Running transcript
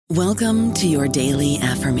Welcome to your daily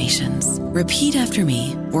affirmations. Repeat after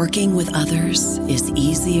me. Working with others is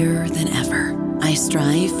easier than ever. I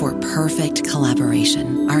strive for perfect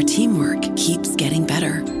collaboration. Our teamwork keeps getting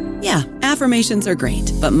better. Yeah, affirmations are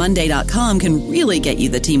great, but Monday.com can really get you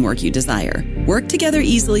the teamwork you desire. Work together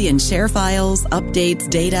easily and share files, updates,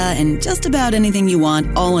 data, and just about anything you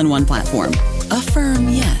want all in one platform. Affirm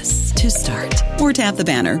yes to start, or tap the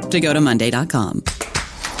banner to go to Monday.com.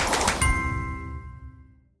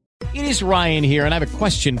 It is Ryan here, and I have a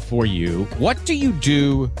question for you. What do you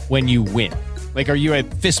do when you win? Like, are you a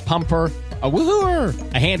fist pumper, a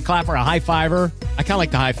woohooer, a hand clapper, a high fiver? I kind of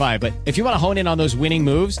like the high five, but if you want to hone in on those winning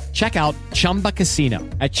moves, check out Chumba Casino.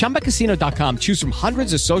 At ChumbaCasino.com, choose from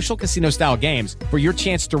hundreds of social casino-style games for your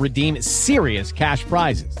chance to redeem serious cash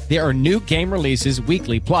prizes. There are new game releases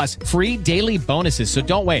weekly, plus free daily bonuses. So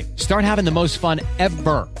don't wait. Start having the most fun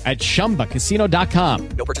ever at ChumbaCasino.com.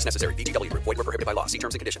 No purchase necessary. VGW. Void where prohibited by law. See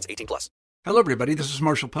terms and conditions. 18+. Hello, everybody. This is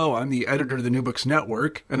Marshall Poe. I'm the editor of the New Books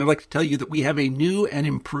Network, and I'd like to tell you that we have a new and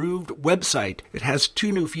improved website. It has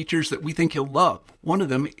two new features that we think you'll love. One of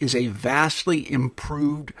them is a vastly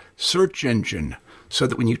improved search engine, so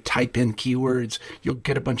that when you type in keywords, you'll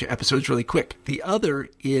get a bunch of episodes really quick. The other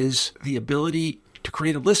is the ability to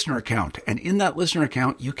create a listener account. And in that listener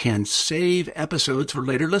account, you can save episodes for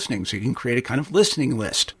later listening. So you can create a kind of listening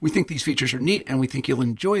list. We think these features are neat, and we think you'll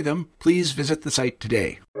enjoy them. Please visit the site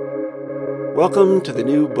today. Welcome to the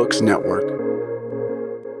New Books Network.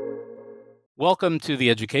 Welcome to the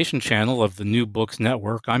education channel of the New Books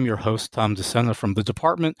Network. I'm your host, Tom DeSena, from the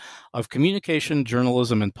Department of Communication,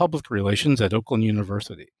 Journalism, and Public Relations at Oakland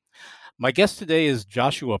University. My guest today is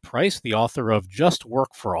Joshua Preiss, the author of Just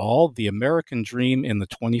Work for All, The American Dream in the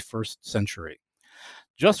 21st Century.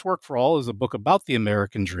 Just Work for All is a book about the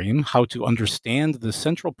American dream, how to understand the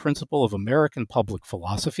central principle of American public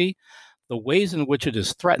philosophy, the ways in which it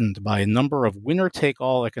is threatened by a number of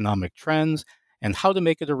winner-take-all economic trends, and how to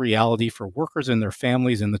make it a reality for workers and their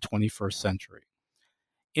families in the 21st century.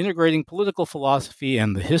 Integrating political philosophy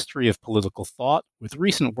and the history of political thought with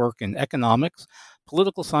recent work in economics,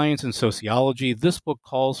 political science, and sociology, this book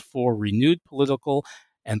calls for renewed political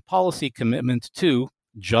and policy commitment to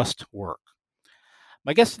just work.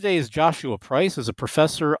 My guest today is Joshua Preiss, is a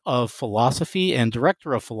professor of philosophy and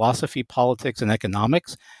director of philosophy, politics, and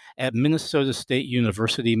economics at Minnesota State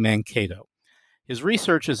University, Mankato. His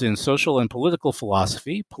research is in social and political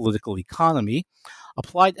philosophy, political economy,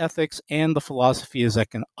 applied ethics, and the philosophy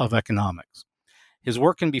of economics. His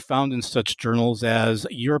work can be found in such journals as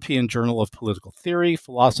European Journal of Political Theory,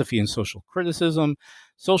 Philosophy and Social Criticism,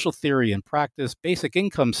 Social Theory and Practice, Basic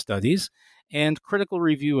Income Studies, and Critical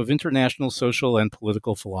Review of International Social and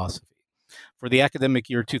Political Philosophy. For the academic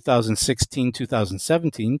year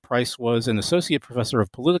 2016-2017, Preiss was an associate professor of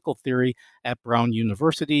political theory at Brown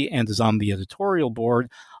University and is on the editorial board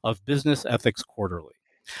of Business Ethics Quarterly.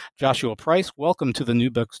 Joshua Preiss, welcome to the New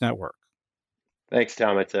Books Network. Thanks,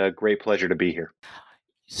 Tom. It's a great pleasure to be here.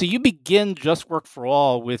 So you begin Just Work for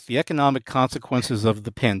All with the economic consequences of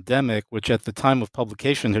the pandemic, which at the time of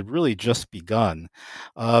publication had really just begun.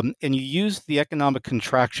 And you used the economic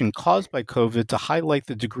contraction caused by COVID to highlight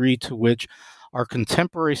the degree to which our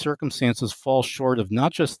contemporary circumstances fall short of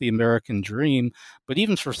not just the American dream, but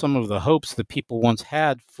even for some of the hopes that people once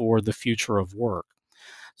had for the future of work.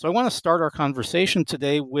 So I want to start our conversation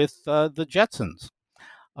today with the Jetsons.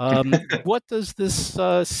 What does this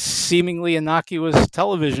seemingly innocuous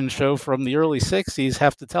television show from the early 60s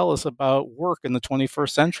have to tell us about work in the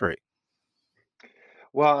 21st century?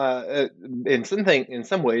 Well, in some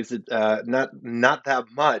ways, not that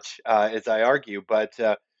much, as I argue. But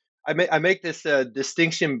I make this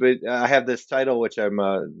distinction. But I have this title, which I'm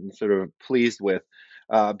sort of pleased with,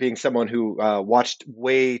 being someone who watched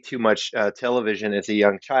way too much television as a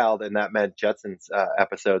young child, and that meant Jetsons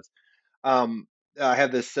episodes. I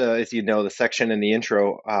have this, as you know, the section in the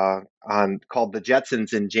intro called "The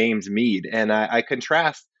Jetsons" and James Mead, and I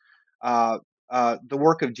contrast the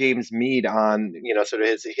work of James Mead on, sort of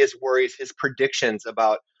his worries, his predictions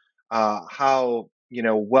about how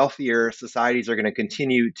wealthier societies are going to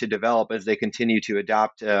continue to develop as they continue to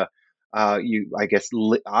adopt,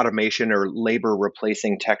 automation or labor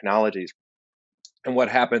replacing technologies, and what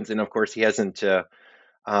happens. And of course, he hasn't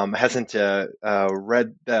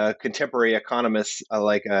read the contemporary economists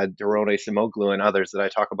like Daronne Simoglu and others that I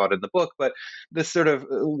talk about in the book, but this sort of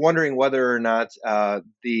wondering whether or not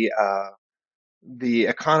the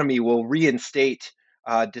economy will reinstate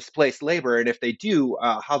displaced labor, and if they do,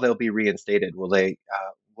 how they'll be reinstated. Will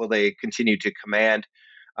they continue to command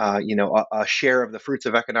a share of the fruits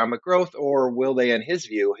of economic growth, or will they, in his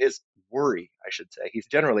view, his worry, I should say, he's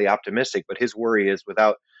generally optimistic, but his worry is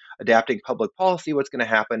without adapting public policy, what's going to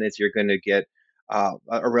happen is you're going to get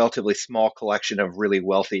a relatively small collection of really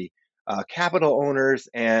wealthy capital owners,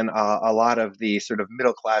 and a lot of the sort of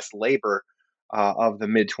middle class labor of the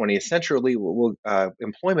mid 20th century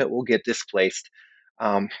employment will get displaced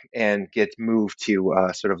and get moved to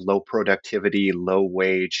sort of low productivity, low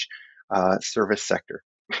wage service sector.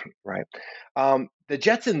 Right. The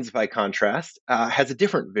Jetsons, by contrast, has a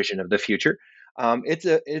different vision of the future.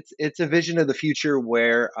 It's a vision of the future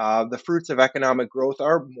where the fruits of economic growth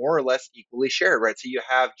are more or less equally shared. Right. So you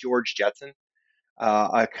have George Jetson,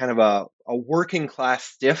 a kind of a working class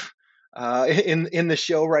stiff in the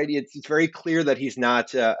show. Right. It's very clear that he's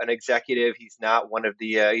not an executive. He's not one of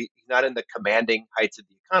the. He's not in the commanding heights of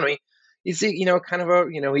the economy. He's kind of a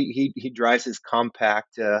he drives his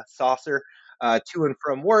compact saucer to and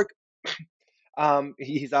from work.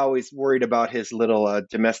 He's always worried about his little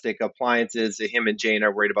domestic appliances. Him and Jane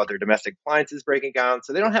are worried about their domestic appliances breaking down.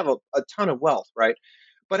 So they don't have a ton of wealth, right?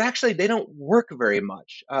 But actually, they don't work very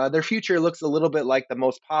much. Their future looks a little bit like the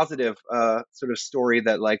most positive sort of story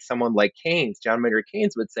that, like, someone like Keynes, John Maynard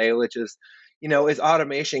Keynes, would say, which is, as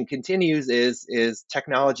automation continues, is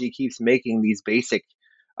technology keeps making these basic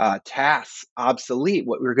tasks obsolete.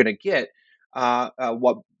 What we're going to get,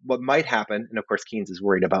 what might happen, and of course Keynes is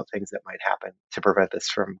worried about things that might happen to prevent this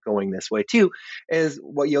from going this way too, is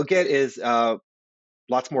what you'll get is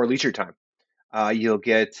lots more leisure time. You'll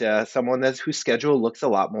get someone whose schedule looks a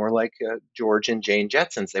lot more like George and Jane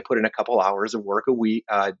Jetson's. They put in a couple hours of work a week,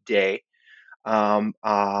 day, and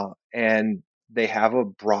they have a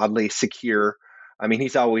broadly secure. I mean,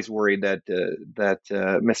 he's always worried that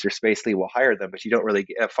Mr. Spacely will hire them, but you don't really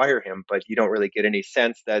fire him. But you don't really get any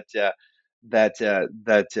sense that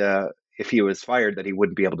if he was fired, that he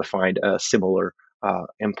wouldn't be able to find a similar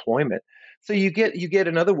employment. So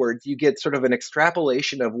in other words, you get sort of an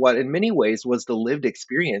extrapolation of what, in many ways, was the lived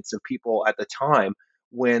experience of people at the time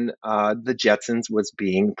when the Jetsons was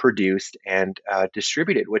being produced and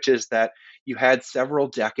distributed, which is that you had several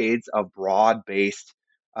decades of broad-based,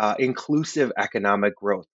 inclusive economic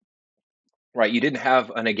growth. Right, you didn't have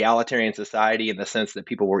an egalitarian society in the sense that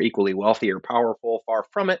people were equally wealthy or powerful. Far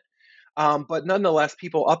from it. But nonetheless,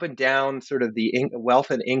 people up and down sort of the wealth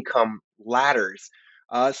and income ladders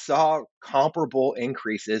saw comparable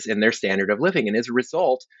increases in their standard of living. And as a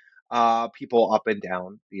result, people up and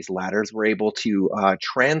down these ladders were able to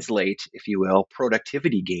translate, if you will,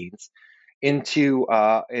 productivity gains into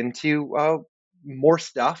more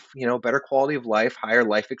stuff, better quality of life, higher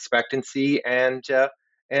life expectancy, and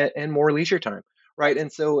more leisure time, right?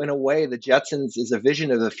 And so, in a way, the Jetsons is a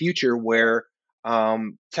vision of the future where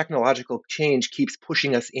technological change keeps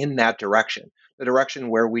pushing us in that direction, the direction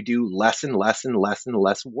where we do less and less and less and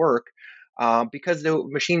less work because the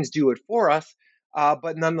machines do it for us.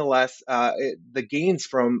 But nonetheless, the gains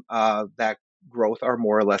from that growth are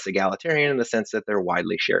more or less egalitarian in the sense that they're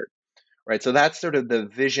widely shared. Right. So that's sort of the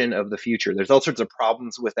vision of the future. There's all sorts of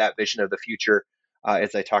problems with that vision of the future,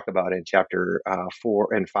 as I talk about in chapter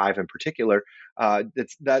 4 and 5 in particular.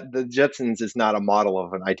 It's that the Jetsons is not a model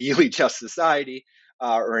of an ideally just society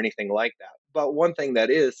or anything like that. But one thing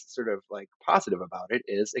that is sort of like positive about it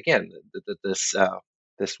is, again, that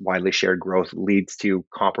this widely shared growth leads to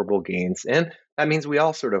comparable gains, and that means we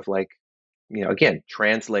all sort of like, again,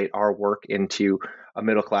 translate our work into a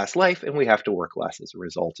middle class life, and we have to work less as a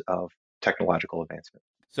result of technological advancement.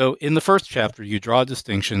 So, in the first chapter, you draw a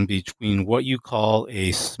distinction between what you call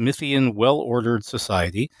a Smithian well ordered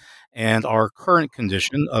society and our current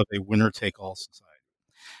condition of a winner take all society.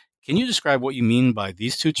 Can you describe what you mean by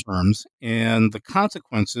these two terms and the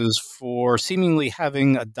consequences for seemingly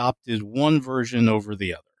having adopted one version over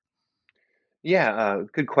the other? Yeah,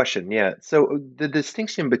 good question. Yeah. So the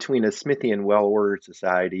distinction between a Smithian well-ordered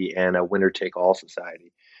society and a winner-take-all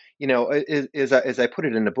society, as I put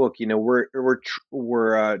it in the book, we're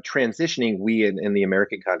transitioning, we in the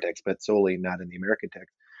American context, but solely not in the American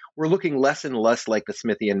text. We're looking less and less like the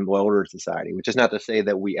Smithian well-ordered society, which is not to say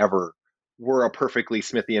that we ever were a perfectly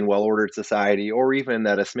Smithian well-ordered society, or even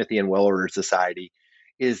that a Smithian well-ordered society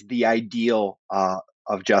is the ideal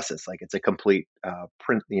of justice. Like it's a complete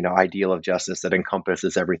ideal of justice that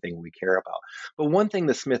encompasses everything we care about. But one thing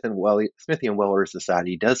the Smithian well-ordered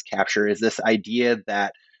society does capture is this idea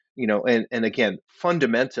that, and again,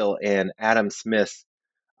 fundamental in Adam Smith's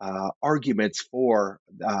arguments for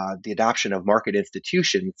the adoption of market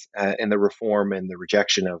institutions and the reform and the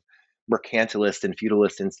rejection of mercantilist and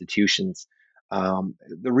feudalist institutions. The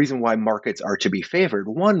reason why markets are to be favored,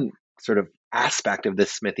 one sort of aspect of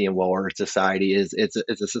this Smithian well-ordered society is it's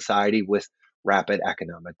a society with rapid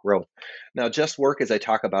economic growth. Now, just work, as I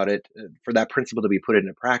talk about it, for that principle to be put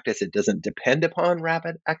into practice, it doesn't depend upon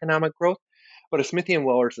rapid economic growth, but a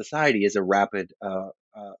Smithian-Weller society is a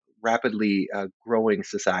rapidly growing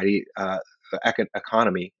society,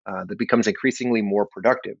 economy that becomes increasingly more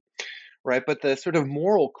productive, right? But the sort of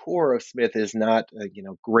moral core of Smith is not,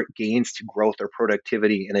 great gains to growth or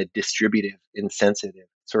productivity in a distributive, insensitive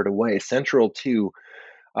sort of way. Central to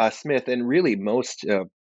Smith and really most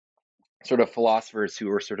sort of philosophers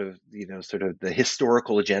who are sort of the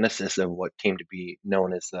historical genesis of what came to be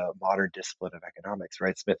known as the modern discipline of economics,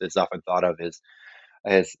 right? Smith is often thought of as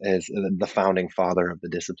the founding father of the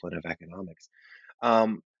discipline of economics.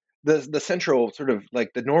 Um, the central sort of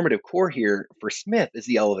like the normative core here for Smith is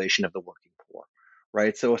the elevation of the working poor,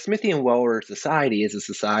 right? So a Smithian Weller society is a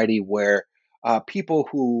society where people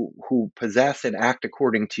who possess and act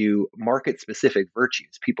according to market specific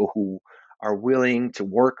virtues, people who are willing to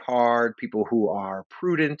work hard, people who are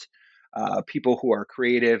prudent, people who are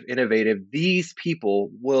creative, innovative, these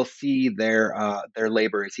people will see their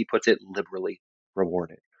labor, as he puts it, liberally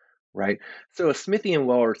rewarded, right? So a Smithian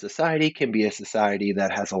Weller society can be a society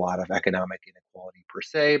that has a lot of economic inequality per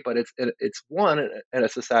se, but it's one in a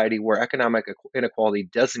society where economic inequality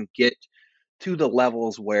doesn't get to the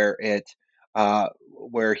levels where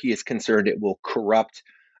he is concerned it will corrupt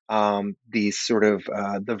these sort of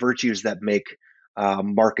the virtues that make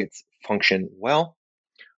markets function well,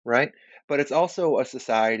 right? But it's also a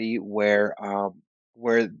society where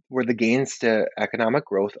the gains to economic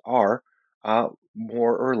growth are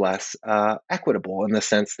more or less equitable in the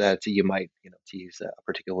sense that you might, to use a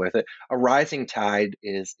particular way with it, a rising tide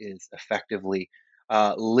is effectively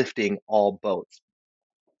lifting all boats,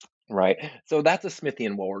 right? So that's a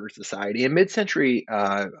Smithian Weller society. In mid-century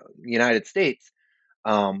United States,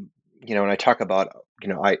 um, and I talk about,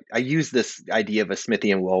 I use this idea of a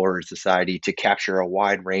Smithian Weller society to capture a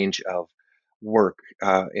wide range of work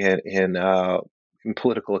in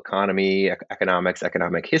political economy, economics,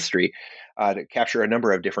 economic history, to capture a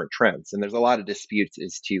number of different trends. And there's a lot of disputes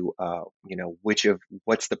as to,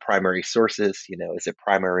 what's the primary sources. Is it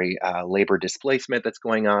primary labor displacement that's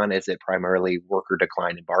going on? Is it primarily worker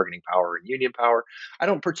decline in bargaining power and union power? I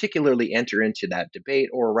don't particularly enter into that debate,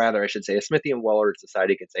 or rather, I should say, a Smithian Weller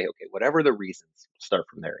society could say, okay, whatever the reasons, start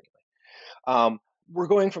from there anyway. We're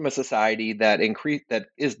going from a society that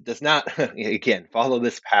does not again follow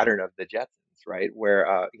this pattern of the Jetsons, right?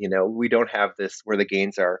 Where we don't have this where the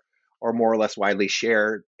gains are more or less widely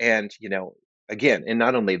shared, and again, and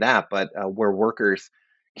not only that, but where workers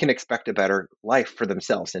can expect a better life for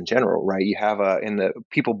themselves in general, right? You have in the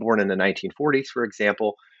people born in the 1940s, for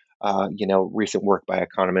example. Recent work by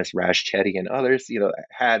economists Raj Chetty and others,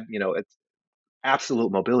 had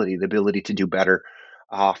absolute mobility, the ability to do better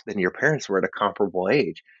off than your parents were at a comparable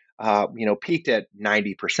age, peaked at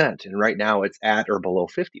 90%. And right now it's at or below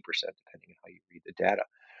 50%, depending on how you read the data.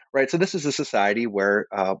 Right. So this is a society where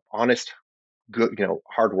honest, good,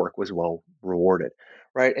 hard work was well rewarded.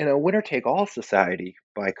 Right. In a winner take all society,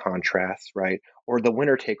 by contrast, right, or the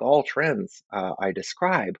winner take all trends I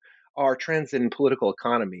describe are trends in political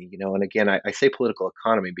economy, and again, I say political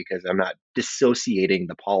economy because I'm not dissociating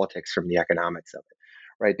the politics from the economics of it,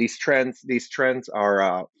 right? These trends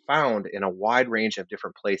are found in a wide range of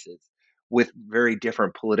different places with very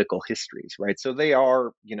different political histories, right? So they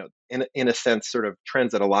are, in a sense, sort of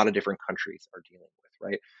trends that a lot of different countries are dealing with,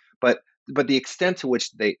 right? But but the extent to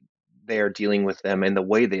which they are dealing with them and the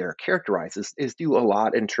way they are characterized is due a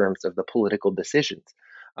lot in terms of the political decisions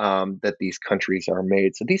that these countries are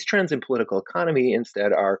made. So these trends in political economy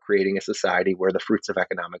instead are creating a society where the fruits of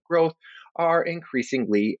economic growth are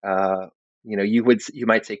increasingly, you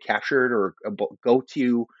might say, captured or go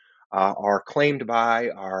to, are claimed by,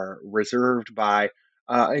 are reserved by.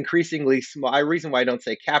 Increasingly small. The reason why I don't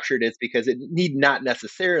say captured is because it need not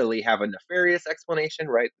necessarily have a nefarious explanation,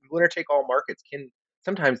 right? Winner take all markets can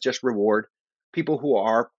sometimes just reward people who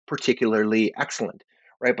are particularly excellent,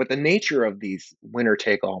 right? But the nature of these winner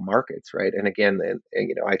take all markets, right? And again,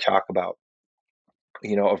 I talk about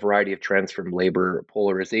a variety of trends from labor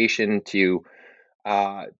polarization to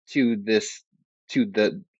this to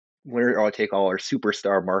the winner all take all or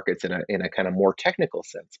superstar markets in a kind of more technical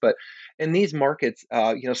sense. But in these markets,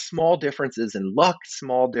 small differences in luck,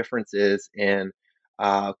 small differences in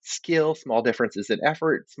skill, small differences in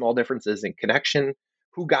effort, small differences in connection,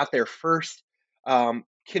 who got there first, can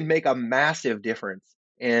make a massive difference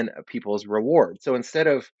in people's reward. So instead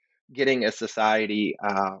of getting a society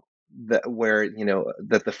where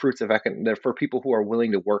that the fruits of for people who are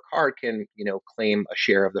willing to work hard can claim a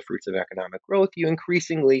share of the fruits of economic growth, you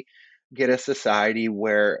increasingly get a society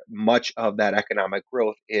where much of that economic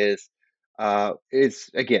growth is is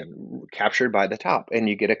again captured by the top, and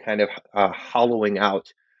you get a kind of hollowing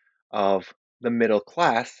out of the middle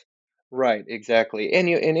class. Right, exactly. And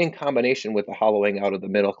in combination with the hollowing out of the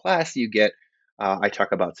middle class, you get I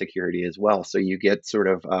talk about security as well. So you get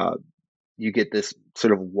this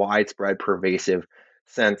sort of widespread, pervasive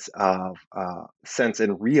sense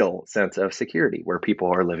and real sense of security, where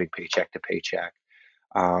people are living paycheck to paycheck,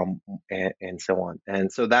 and so on.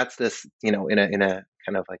 And so that's this, in a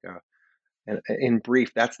kind of like a and in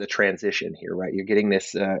brief, that's the transition here, right? You're getting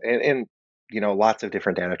this, and lots of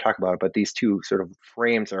different data talk about it, but these two sort of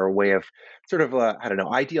frames are a way of sort of, I don't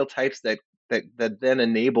know, ideal types that then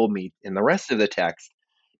enable me in the rest of the text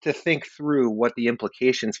to think through what the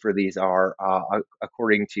implications for these are,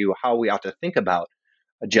 according to how we ought to think about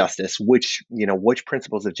justice, which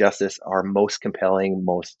principles of justice are most compelling,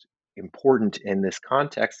 most important in this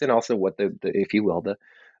context, and also what the if you will,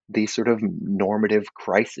 the sort of normative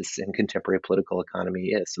crisis in contemporary political economy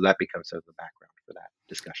is. So that becomes sort of the background for that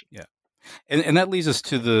discussion. Yeah. And that leads us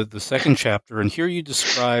to the second chapter. And here you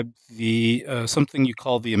describe the something you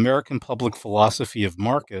call the American public philosophy of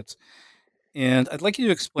markets. And I'd like you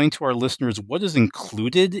to explain to our listeners what is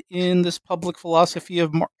included in this public philosophy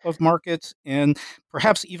of markets, and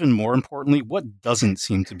perhaps even more importantly, what doesn't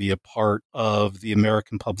seem to be a part of the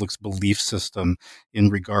American public's belief system in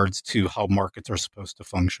regards to how markets are supposed to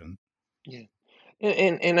function. Yeah.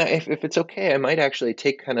 And if it's okay, I might actually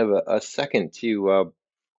take kind of a second to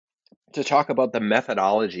talk about the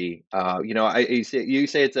methodology. You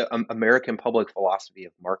say it's a American public philosophy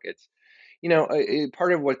of markets.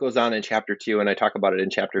 Part of what goes on in chapter 2, and I talk about it in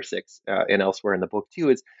chapter 6, and elsewhere in the book too,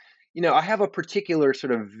 is I have a particular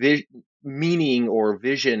sort of meaning or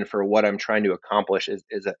vision for what I'm trying to accomplish as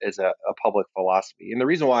a public philosophy. And the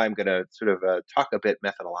reason why I'm going to sort of talk a bit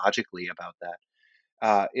methodologically about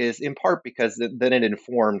that is in part because then it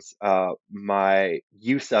informs my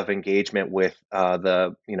use of engagement with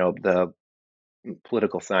the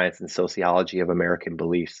political science and sociology of American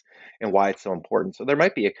beliefs, and why it's so important. So there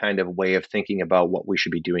might be a kind of way of thinking about what we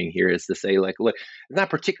should be doing here is to say, like, look,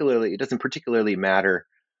 it doesn't particularly matter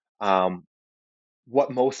um, what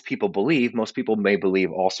most people believe. Most people may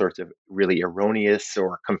believe all sorts of really erroneous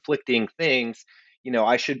or conflicting things.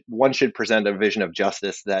 One should present a vision of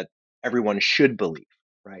justice that everyone should believe,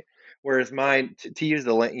 right? Whereas mine, to use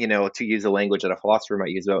to use the language that a philosopher might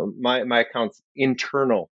use, my account's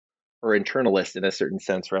internal or internalist in a certain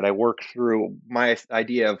sense, right? I work through my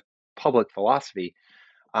idea of public philosophy,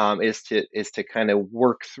 is to kind of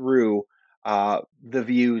work through the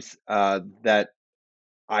views that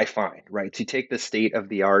I find, right, to take the state of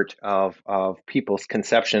the art of people's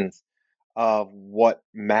conceptions of what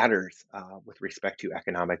matters with respect to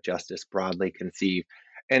economic justice broadly conceived,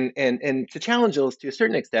 and to challenge those to a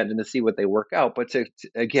certain extent and to see what they work out, but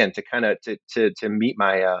again to kind of to meet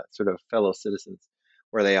my sort of fellow citizens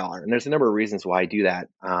where they are. And there's a number of reasons why I do that,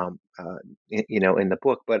 in the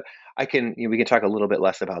book, but we can talk a little bit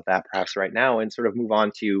less about that perhaps right now and sort of move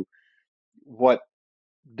on to what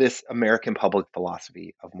this American public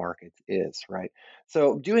philosophy of markets is, right?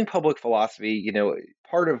 So, doing public philosophy,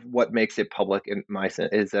 part of what makes it public in my sense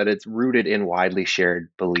is that it's rooted in widely shared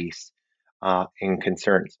beliefs and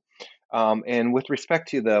concerns. And with respect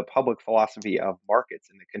to the public philosophy of markets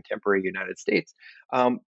in the contemporary United States,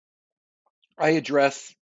 um, I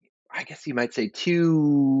address, I guess you might say,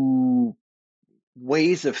 two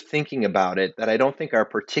ways of thinking about it that I don't think are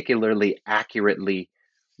particularly accurately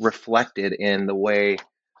reflected in the way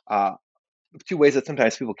uh, two ways that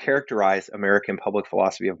sometimes people characterize American public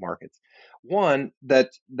philosophy of markets. One, that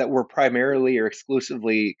we're primarily or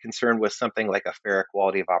exclusively concerned with something like a fair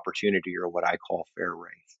equality of opportunity, or what I call fair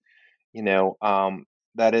race.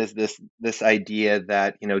 That is this idea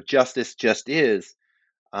that justice just is,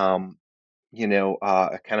 um,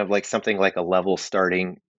 kind of like something like a level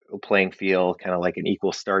starting playing field, kind of like an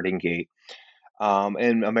equal starting gate.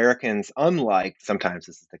 And Americans, unlike sometimes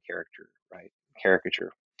this is the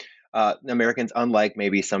caricature, Americans, unlike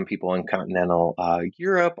maybe some people in continental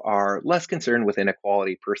Europe, are less concerned with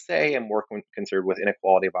inequality per se and more concerned with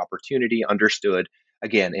inequality of opportunity, understood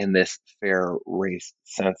again in this fair race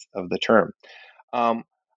sense of the term. Um,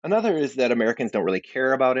 Another is that Americans don't really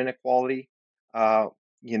care about inequality,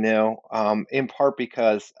 in part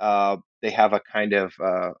because they have a kind of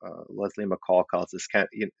Leslie McCall calls this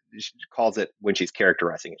she calls it, when she's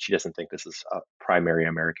characterizing it, she doesn't think this is a primary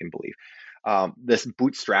American belief. This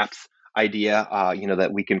bootstraps idea,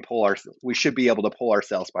 that we should be able to pull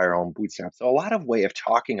ourselves by our own bootstraps. So a lot of way of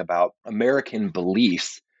talking about American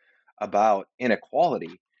beliefs about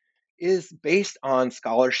inequality is based on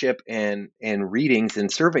scholarship and readings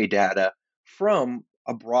and survey data from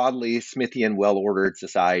a broadly Smithian, well-ordered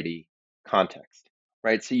society context,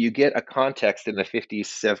 right? So you get a context in the 50s,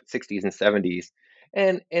 60s, and 70s,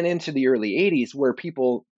 and into the early 80s where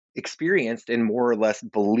people experienced and more or less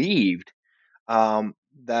believed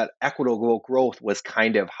that equitable growth was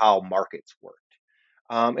kind of how markets worked.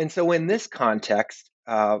 And so in this context,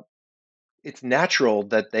 it's natural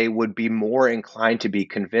that they would be more inclined to be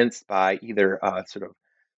convinced by either sort of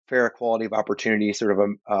fair equality of opportunity, sort of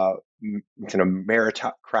sort of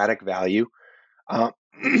meritocratic value, uh,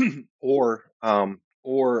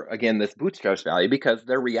 or again this bootstraps value, because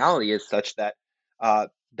their reality is such that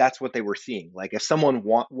that's what they were seeing. Like if someone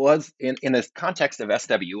was in a context of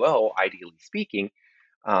SWO, ideally speaking,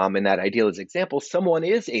 in that idealist example, someone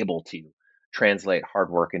is able to translate hard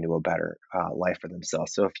work into a better life for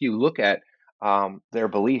themselves. So if you look at their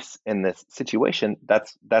beliefs in this situation,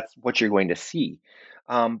 that's what you're going to see.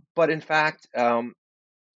 But in fact,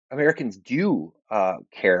 Americans do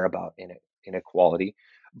care about inequality,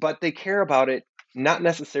 but they care about it not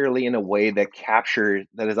necessarily in a way that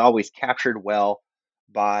is always captured well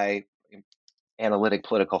by analytic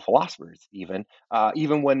political philosophers, even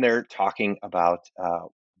when they're talking about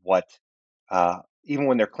what, even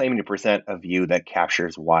when they're claiming to present a view that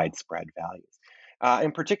captures widespread values.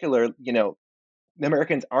 In particular, the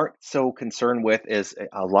Americans aren't so concerned with is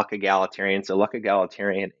a luck egalitarian. So, luck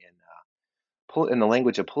egalitarian in the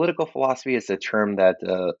language of political philosophy is a term that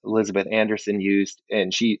Elizabeth Anderson used,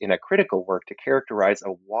 and she in a critical work to characterize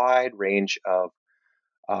a wide range of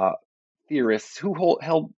uh, theorists who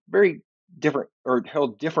held very different or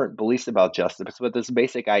held different beliefs about justice, but this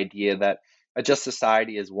basic idea that a just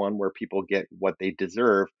society is one where people get what they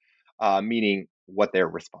deserve, meaning what they're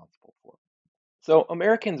responsible for. So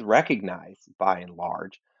Americans recognize, by and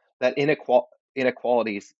large, that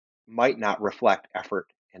inequalities might not reflect effort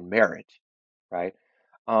and merit, right?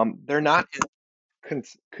 They're not con-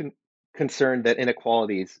 con- concerned that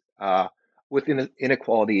inequalities that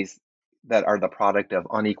are the product of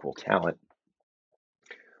unequal talent,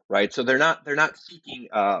 right? So they're not seeking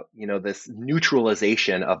this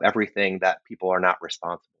neutralization of everything that people are not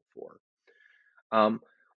responsible for.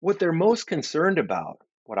 What they're most concerned about,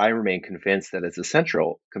 what I remain convinced that is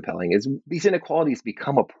essential, compelling, is these inequalities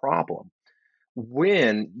become a problem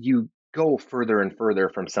when you go further and further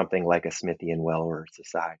from something like a Smithian well-ordered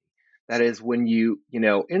society. That is when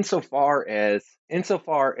insofar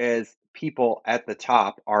as people at the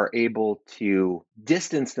top are able to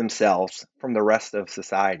distance themselves from the rest of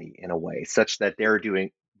society in a way such that they're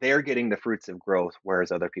getting the fruits of growth,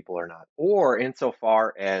 whereas other people are not. Or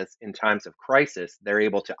insofar as in times of crisis, they're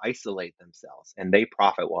able to isolate themselves and they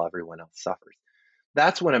profit while everyone else suffers.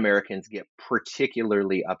 That's when Americans get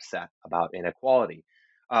particularly upset about inequality.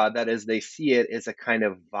 That is, they see it as a kind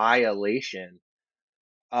of violation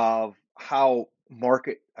of how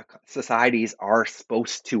market societies are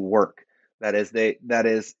supposed to work.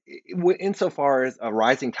 Insofar as a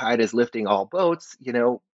rising tide is lifting all boats,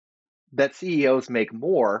 that CEOs make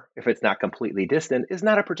more if it's not completely distant is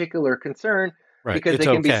not a particular concern, Right. because It's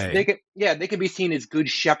okay. they can be seen as good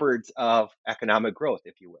shepherds of economic growth,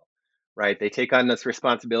 if you will. Right? They take on this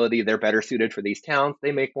responsibility. They're better suited for these towns.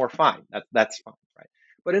 They make more. Fine. That's fine. Right?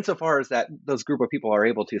 But insofar as that those group of people are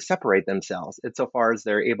able to separate themselves, insofar as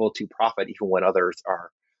they're able to profit even when others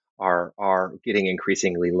are getting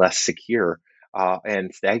increasingly less secure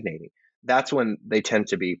and stagnating, that's when they tend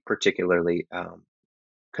to be particularly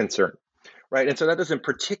concerned. Right. And so that doesn't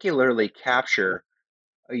particularly capture,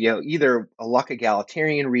 either a luck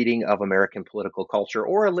egalitarian reading of American political culture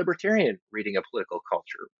or a libertarian reading of political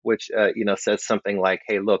culture, which, says something like,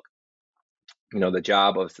 hey, look, the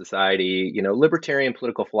job of society, libertarian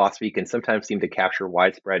political philosophy can sometimes seem to capture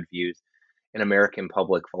widespread views in American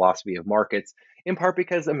public philosophy of markets, in part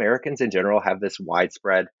because Americans in general have this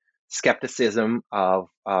widespread skepticism of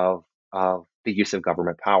the use of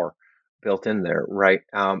government power built in there, right?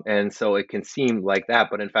 And so it can seem like that,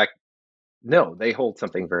 but in fact, no, they hold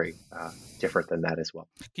something very different than that as well.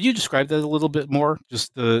 Can you describe that a little bit more?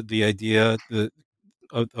 Just the idea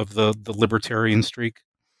of the libertarian streak.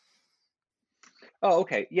 Oh,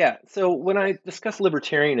 okay, yeah. So when I discuss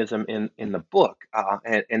libertarianism in the book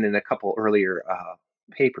and in a couple earlier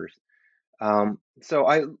papers, so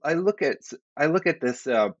I look at this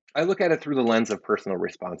I look at it through the lens of personal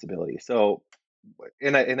responsibility. So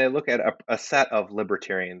and I look at a set of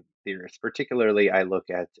libertarian theorists. Particularly, I look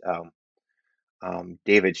at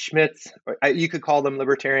David Schmitz. You could call them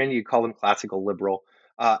libertarian. You could call them classical liberal.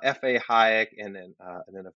 F.A. Hayek, and then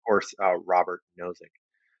of course Robert Nozick.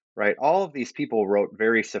 Right, all of these people wrote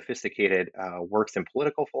very sophisticated works in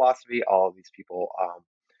political philosophy. All of these people,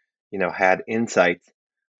 had insights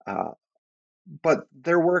uh, but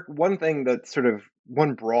their work, one thing that sort of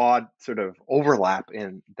one broad sort of overlap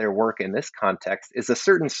in their work in this context is a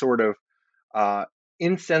certain sort of uh,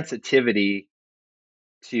 insensitivity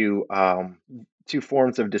to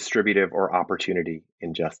forms of distributive or opportunity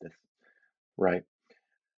injustice, right?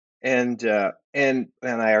 And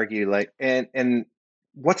I argue like and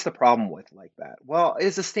what's the problem with like that? Well,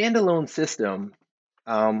 as a standalone system,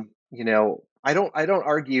 I don't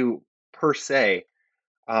argue per se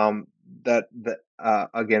um, that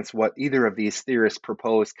against what either of these theorists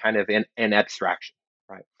propose, kind of in abstraction,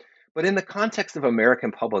 right? But in the context of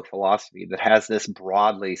American public philosophy that has this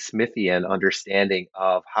broadly Smithian understanding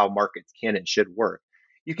of how markets can and should work,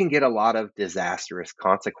 you can get a lot of disastrous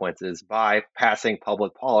consequences by passing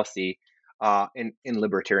public policy in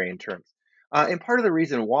libertarian terms. And part of the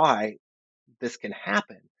reason why this can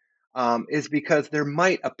happen is because there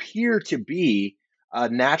might appear to be a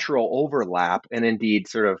natural overlap, and indeed,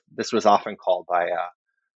 sort of, this was often called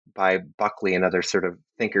by Buckley and other sort of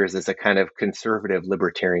thinkers as a kind of conservative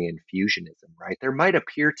libertarian fusionism, right? There might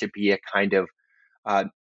appear to be a kind of uh,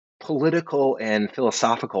 political and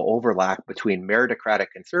philosophical overlap between meritocratic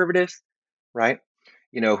conservatives, right?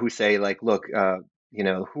 Who say like, look,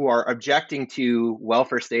 who are objecting to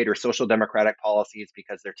welfare state or social democratic policies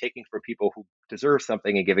because they're taking from people who deserve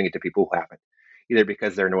something and giving it to people who haven't, either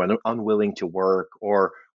because they're unwilling to work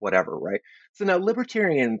or whatever, right? So now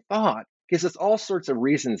libertarian thought gives us all sorts of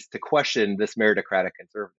reasons to question this meritocratic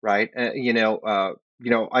conservative, right? And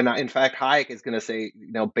in fact, Hayek is going to say,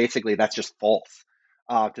 basically that's just false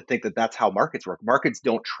to think that that's how markets work. Markets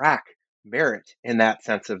don't track merit in that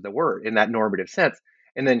sense of the word, in that normative sense.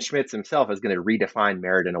 And then Schmitz himself is going to redefine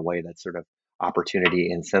merit in a way that's sort of opportunity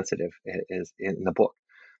insensitive, is in the book,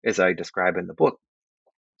 as I describe in the book.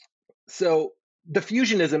 So the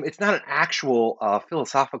fusionism, it's not an actual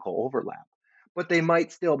philosophical overlap, but they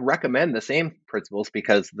might still recommend the same principles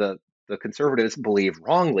because the conservatives believe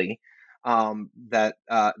wrongly that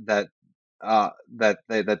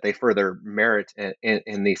they further merit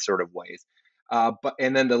in these sort of ways.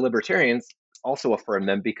 And then the libertarians also affirm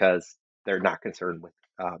them because they're not concerned with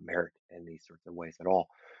merit in these sorts of ways at all.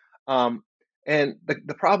 Um, and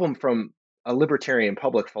the problem from a libertarian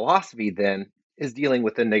public philosophy then is dealing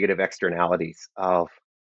with the negative externalities of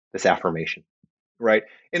this affirmation, right?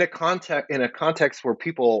 In a context where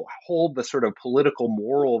people hold the sort of political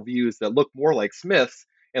moral views that look more like Smith's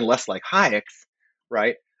and less like Hayek's,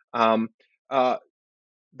 right? Um, uh,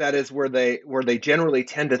 that is where they generally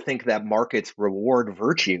tend to think that markets reward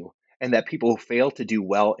virtue, and that people who fail to do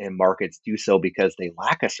well in markets do so because they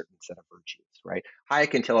lack a certain set of virtues, right? Hayek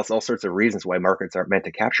can tell us all sorts of reasons why markets aren't meant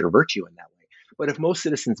to capture virtue in that way. But if most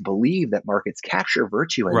citizens believe that markets capture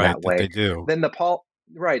virtue in Right, that that way, they do. then then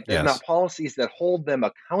the Yes. policies that hold them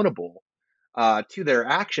accountable to their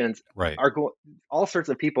actions Right. are going. All sorts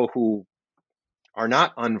of people who are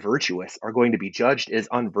not unvirtuous are going to be judged as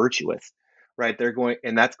unvirtuous, right?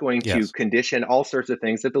 And that's going to Yes. condition all sorts of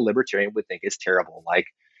things that the libertarian would think is terrible, like,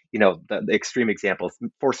 the extreme examples,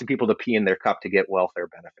 forcing people to pee in their cup to get welfare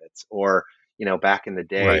benefits, or, back in the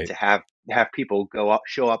day Right. to have people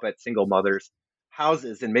show up at single mothers'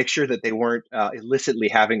 houses and make sure that they weren't illicitly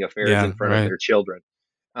having affairs Yeah. in front of Right. their children.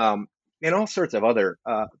 Um, and all sorts of other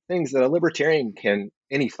things that a libertarian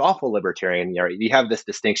any thoughtful libertarian, you have this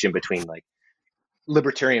distinction between like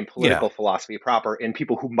libertarian Yeah. political philosophy proper and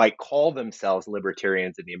people who might call themselves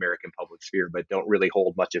libertarians in the American public sphere, but don't really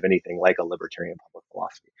hold much of anything like a libertarian public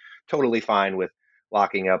philosophy. Totally fine with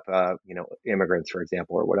locking up, immigrants, for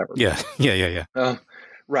example, or whatever. Yeah. Yeah. Yeah. Yeah.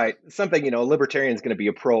 Right. Something, a libertarian is going to be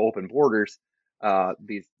a pro open borders.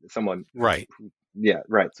 Someone Right. yeah,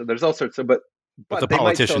 right. So there's all sorts of, But the but they might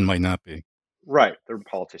politician still, might not be. right. Their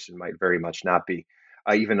politician might very much not be,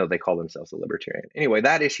 even though they call themselves a libertarian. Anyway,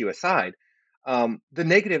 that issue aside, the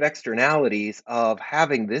negative externalities of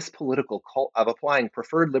having this of applying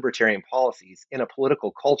preferred libertarian policies in a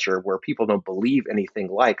political culture where people don't believe anything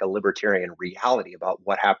like a libertarian reality about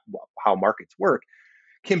how markets work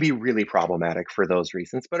can be really problematic for those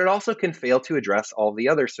reasons. But it also can fail to address all the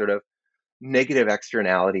other sort of negative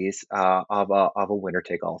externalities of a winner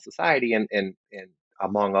take all society, and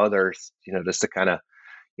among others, just to kind of,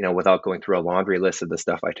 without going through a laundry list of the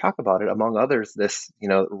stuff I talk about it, among others, this,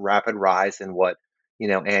 rapid rise in what,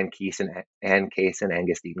 Ann Case and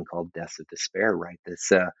Angus Deaton called deaths of despair, right?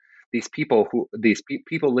 These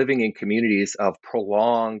people living in communities of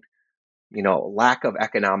prolonged, lack of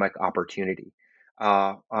economic opportunity,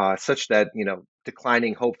 such that,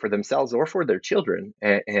 declining hope for themselves or for their children,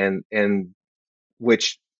 and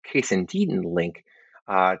which Case and Deaton link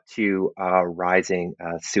to rising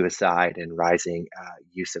suicide and rising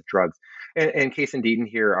use of drugs. And Case and Deaton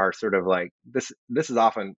here are sort of like this. This is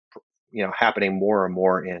often, happening more and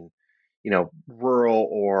more in, rural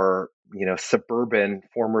or suburban,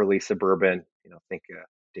 formerly suburban. Think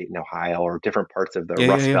Dayton, Ohio, or different parts of the Yeah,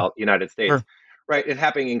 yeah, Rust yeah. Belt, United States. Sure. Right, it's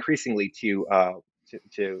happening increasingly to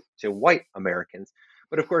white Americans.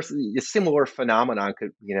 But of course, a similar phenomenon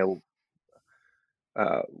could,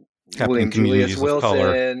 uh, Happening in William Julius communities of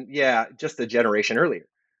color. Wilson, yeah, just a generation earlier,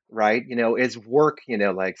 right? His work,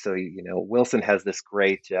 like, so, Wilson has this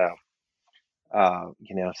great, sort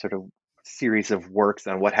of series of works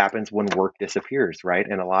on what happens when work disappears, right?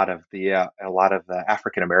 And a lot of the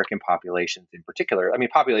African American populations in particular, I mean,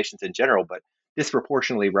 populations in general, but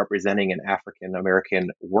disproportionately representing an African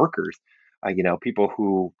American workers, people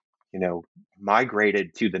who,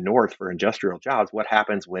 migrated to the North for industrial jobs. What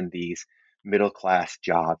happens when these middle class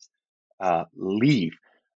jobs leave?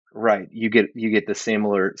 Right, you get the same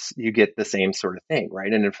sort of thing,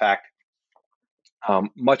 right? And in fact,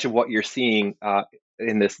 much of what you're seeing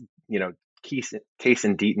in this, Case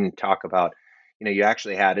and Deaton talk about, you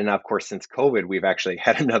actually had, and of course, since COVID, we've actually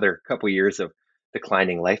had another couple years of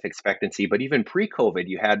declining life expectancy. But even pre-COVID,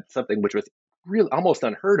 you had something which was really almost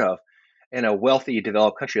unheard of in a wealthy,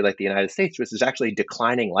 developed country like the United States, which is actually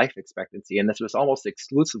declining life expectancy. And this was almost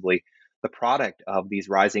exclusively the product of these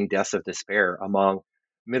rising deaths of despair among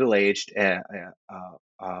middle-aged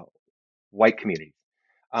white communities.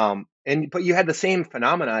 But you had the same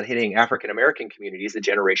phenomenon hitting African American communities a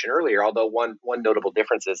generation earlier. Although one notable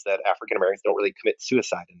difference is that African Americans don't really commit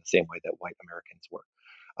suicide in the same way that white Americans were.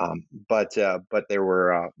 But there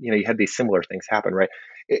were, you had these similar things happen, right?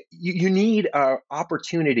 You need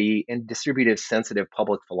opportunity and distributive sensitive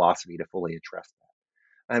public philosophy to fully address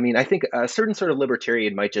that. I mean, I think a certain sort of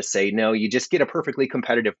libertarian might just say, no, you just get a perfectly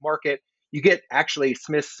competitive market. You get actually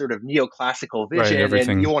Smith's sort of neoclassical Right. vision, and you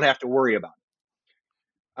Everything. won't have to worry about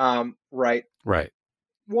it. Right. Right.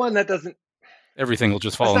 One that doesn't Everything will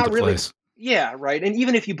just That's fall not into really, place. yeah, right. And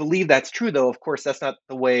even if you believe that's true, though, of course, that's not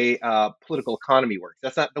the way political economy works.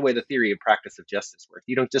 That's not the way the theory and practice of justice works.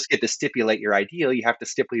 You don't just get to stipulate your ideal. You have to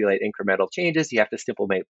stipulate incremental changes. You have to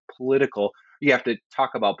stipulate political. You have to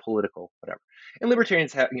talk about political whatever. And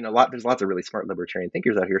libertarians have, there's lots of really smart libertarian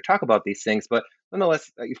thinkers out here who talk about these things. But nonetheless,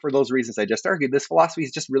 for those reasons I just argued, this philosophy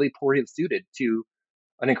is just really poorly suited to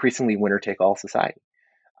an increasingly winner-take-all society.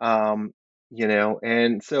 Um,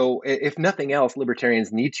 and so if nothing else,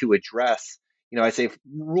 libertarians need to address, I say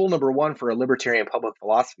rule number one for a libertarian public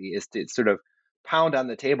philosophy is to sort of pound on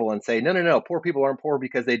the table and say, no, no, no, poor people aren't poor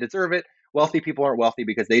because they deserve it. Wealthy people aren't wealthy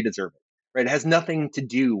because they deserve it, right? It has nothing to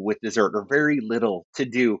do with desert, or very little to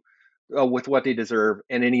do with what they deserve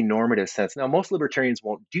in any normative sense. Now, most libertarians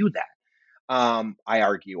won't do that, I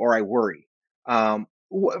argue, or I worry,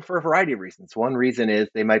 for a variety of reasons. One reason is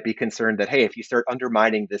they might be concerned that, hey, if you start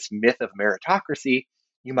undermining this myth of meritocracy,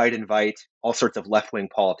 you might invite all sorts of left wing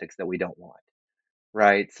politics that we don't want.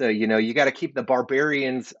 Right. So, you got to keep the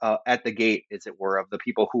barbarians at the gate, as it were, of the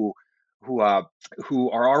people who uh,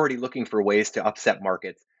 who are already looking for ways to upset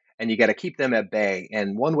markets, and you got to keep them at bay.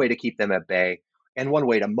 And one way to keep them at bay, and one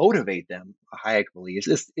way to motivate them, Hayek believes,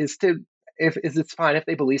 is to if is it's fine if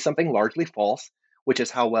they believe something largely false, which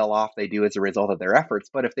is how well off they do as a result of their efforts.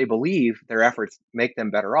 But if they believe their efforts make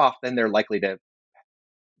them better off, then they're likely to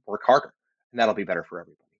work harder, and that'll be better for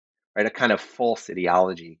everybody, right? A kind of false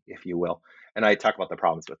ideology, if you will. And I talk about the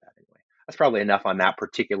problems with that anyway. That's probably enough on that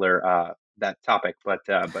particular that topic, but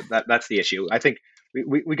that's the issue. I think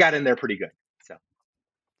we got in there pretty good. So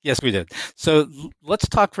Yes, we did. So let's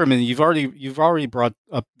talk for a minute. You've already brought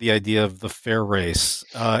up the idea of the fair race,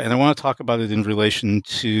 and I want to talk about it in relation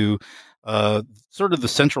to sort of the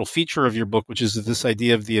central feature of your book, which is this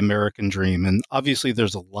idea of the American dream. And obviously,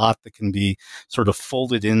 there's a lot that can be sort of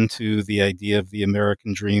folded into the idea of the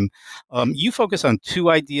American dream. You focus on two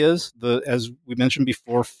ideas: as we mentioned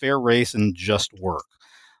before, fair race and just work.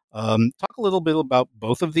 Talk a little bit about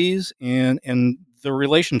both of these and the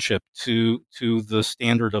relationship to the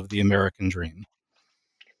standard of the American dream.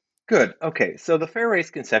 good. Okay, so the fair race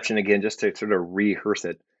conception, again, just to sort of rehearse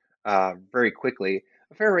it very quickly.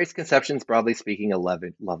 A fair race conception is, broadly speaking, a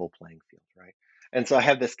level playing field, right? And so I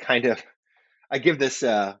have this kind of I give this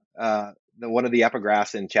one of the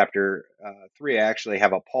epigraphs in chapter 3. I actually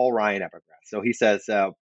have a Paul Ryan epigraph. So he says,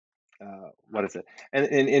 what is it?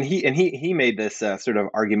 And he made this sort of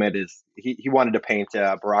argument. Is he wanted to paint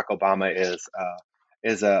Barack Obama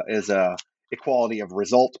as a equality of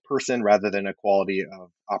result person rather than equality of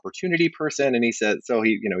opportunity person. And he said, so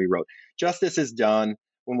he wrote, justice is done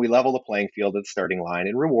when we level the playing field at the starting line,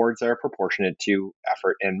 and rewards are proportionate to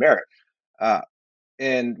effort and merit. Uh,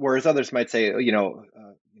 and whereas others might say,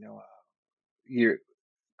 your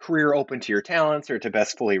career open to your talents or to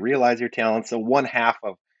best fully realize your talents. So one half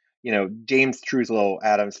of, James Truslow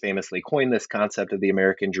Adams famously coined this concept of the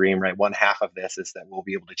American dream, right? One half of this is that we'll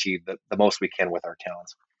be able to achieve the most we can with our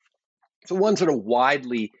talents. So one sort of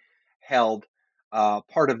widely held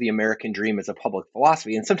part of the American dream as a public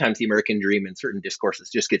philosophy, and sometimes the American dream in certain discourses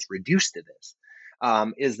just gets reduced to this,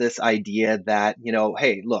 is this idea that,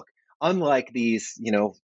 hey, look, unlike these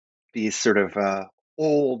sort of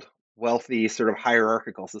old, wealthy, sort of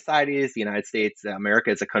hierarchical societies. The United States,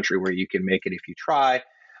 America is a country where you can make it if you try.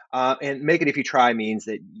 And make it if you try means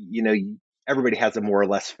that, everybody has a more or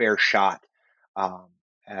less fair shot um,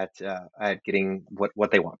 at getting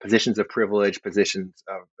what they want, positions of privilege, positions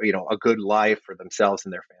of, a good life for themselves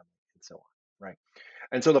and their family, and so on. Right.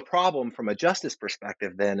 And so the problem from a justice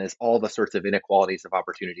perspective then is all the sorts of inequalities of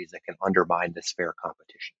opportunities that can undermine this fair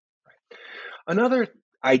competition. Right. Another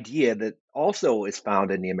idea that also is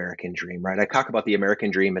found in the American dream, right? I talk about the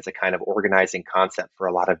American dream as a kind of organizing concept for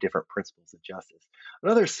a lot of different principles of justice.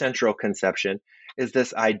 Another central conception is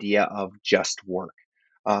this idea of just work.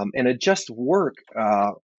 And a just work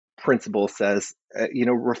principle says,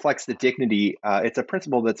 reflects the dignity. It's a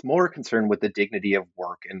principle that's more concerned with the dignity of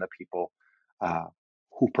work and the people uh,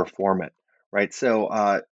 who perform it, right?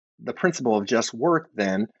 So the principle of just work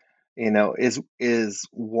then is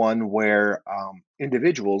one where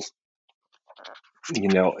individuals,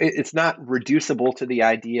 it's not reducible to the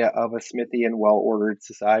idea of a Smithian, well-ordered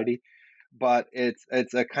society, but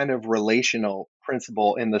it's a kind of relational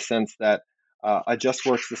principle in the sense that a just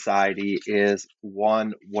work society is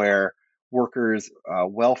one where workers'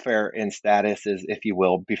 welfare and status is, if you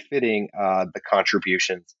will, befitting the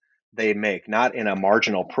contributions they make, not in a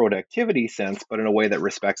marginal productivity sense, but in a way that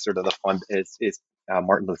respects sort of the fund is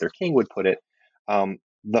Martin Luther King would put it,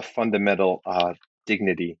 the fundamental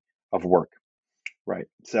dignity of work. Right.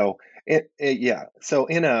 So yeah. So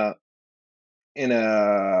in a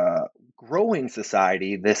growing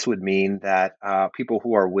society, this would mean that people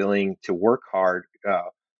who are willing to work hard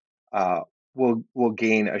uh, will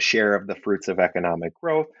gain a share of the fruits of economic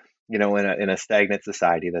growth. In a stagnant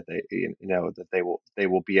society, that they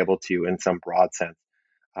will be able to, in some broad sense,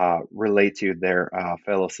 relate to their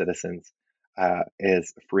fellow citizens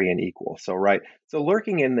as free and equal. So right. So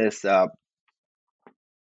lurking in this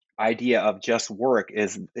idea of just work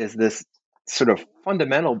is this sort of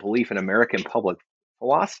fundamental belief in American public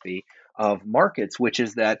philosophy of markets, which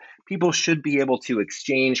is that people should be able to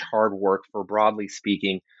exchange hard work for, broadly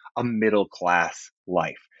speaking, a middle class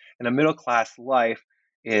life. And a middle class life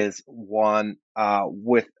is one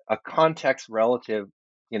with a context relative,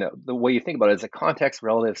 the way you think about it is a context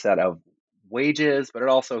relative set of wages, but it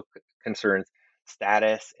also concerns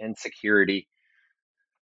status and security,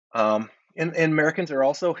 and Americans are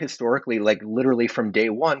also historically, like literally from day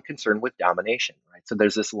one, concerned with domination, right? So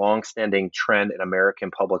there's this long-standing trend in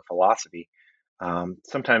American public philosophy.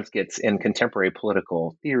 Sometimes gets in contemporary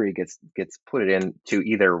political theory gets put it into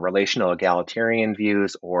either relational egalitarian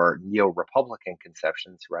views or neo-republican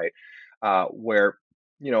conceptions, right? Where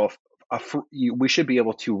we should be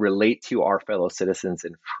able to relate to our fellow citizens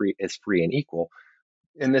and free and equal,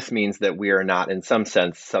 and this means that we are not, in some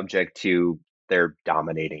sense, subject to their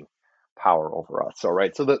dominating power over us. So,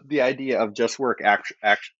 right. So the idea of just work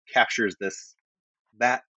captures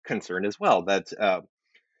that concern as well. That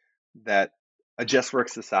a just work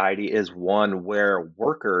society is one where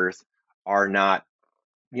workers are not,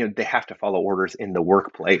 they have to follow orders in the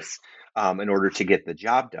workplace in order to get the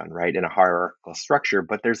job done, right, in a hierarchical structure.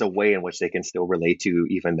 But there's a way in which they can still relate to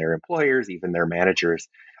even their employers, even their managers,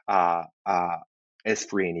 uh, uh, as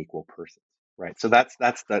free and equal persons, right? So that's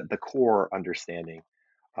the core understanding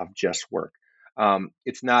of just work.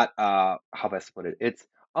 It's not how best to put it. It's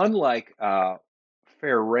unlike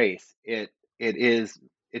fair race.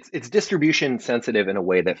 It's distribution sensitive in a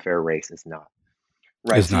way that fair race is not.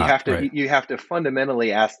 Right. Is So you not have to right. you have to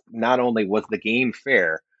fundamentally ask, not only was the game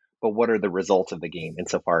fair, but what are the results of the game,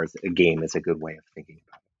 insofar as a game is a good way of thinking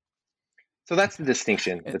about it. So that's the Okay.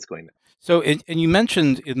 distinction And that's going there. so, and you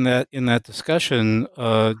mentioned in that discussion,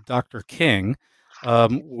 Dr. King,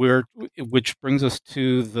 which brings us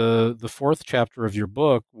to the fourth chapter of your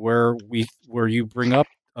book, where you bring up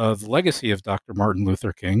the legacy of Dr. Martin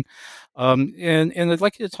Luther King, and I'd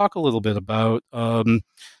like you to talk a little bit about,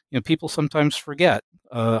 people sometimes forget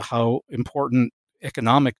how important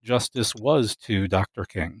economic justice was to Dr.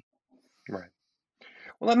 King. Right.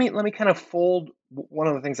 Well, let me kind of fold one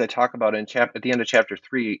of the things I talk about at the end of chapter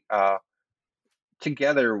 3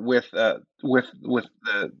 together with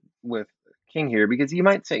King here, because you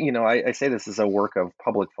might say, I say this is a work of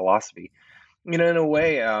public philosophy. In a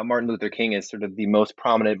way, Martin Luther King is sort of the most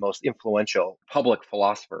prominent, most influential public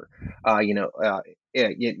philosopher, that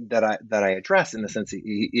I address in the sense,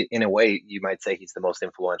 in a way, you might say he's the most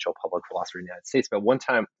influential public philosopher in the United States. But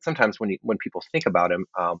sometimes when people think about him,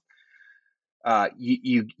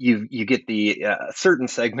 you get the certain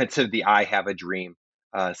segments of the "I Have a Dream"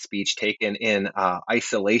 speech taken in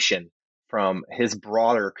isolation from his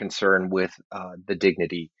broader concern with the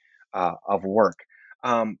dignity of work.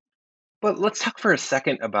 Um, but let's talk for a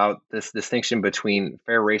second about this distinction between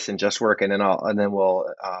fair race and just work, and then we'll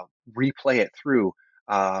replay it through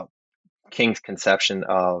uh, King's conception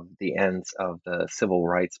of the ends of the civil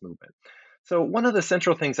rights movement. So, one of the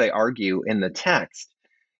central things I argue in the text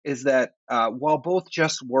is that while both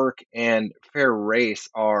just work and fair race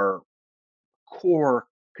are core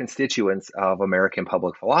constituents of American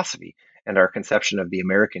public philosophy and our conception of the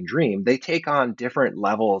American dream, they take on different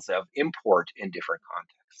levels of import in different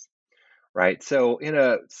contexts, right? So, in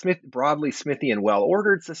a broadly Smithian,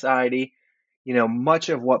 well-ordered society, much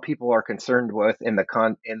of what people are concerned with in the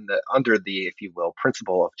under the, if you will,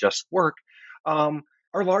 principle of just work, um,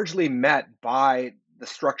 are largely met by the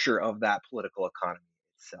structure of that political economy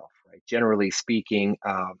itself, right? Generally speaking,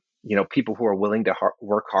 people who are willing to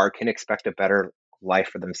work hard can expect a better life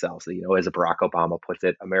for themselves. As Barack Obama puts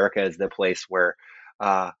it, America is the place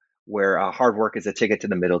uh, where hard work is a ticket to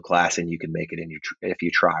the middle class, and you can make it if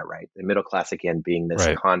you try, right? The middle class, again, being this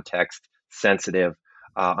Right. context sensitive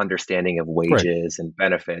understanding of Right. wages and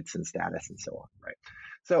benefits and status and so on, right?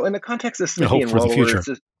 So, in the context of A hope Smithian for the world order,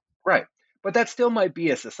 future. right. But that still might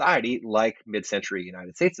be a society like mid century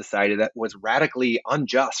United States society that was radically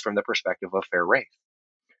unjust from the perspective of fair race,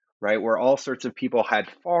 right? Where all sorts of people had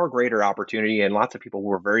far greater opportunity and lots of people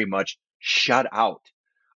were very much shut out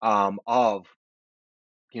of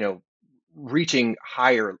you know, reaching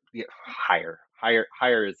higher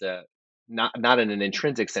is a not in an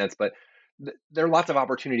intrinsic sense, but there are lots of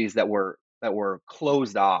opportunities that were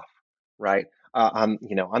closed off, right? On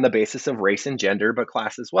the basis of race and gender, but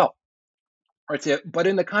class as well. Right. So, but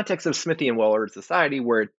in the context of Smithian well-ordered society,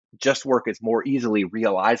 where just work is more easily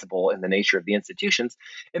realizable in the nature of the institutions,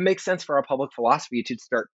 it makes sense for our public philosophy to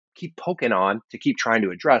keep poking on, to keep trying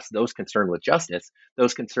to address those concerned with justice,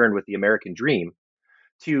 those concerned with the American dream,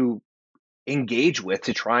 to engage with,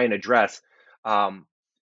 to try and address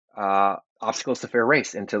obstacles to fair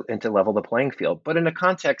race and to level the playing field. But in the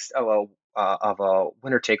context of a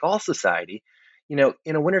winner take all society, in a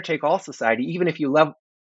winner take all society, even if you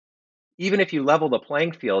level the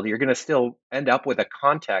playing field, you're going to still end up with a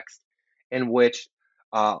context in which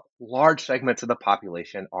large segments of the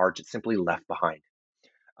population are just simply left behind.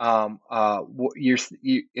 In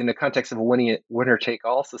the context of a winner take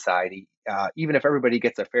all society, even if everybody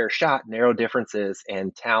gets a fair shot, narrow differences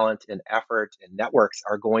in talent and effort and networks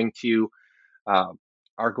uh,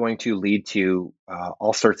 are going to lead to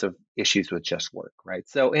all sorts of issues with just work, right?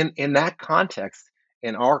 So in that context,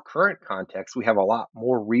 in our current context, we have a lot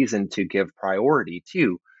more reason to give priority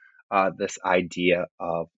to this idea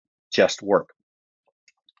of just work.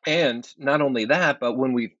 And not only that, but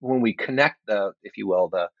when we connect if you will,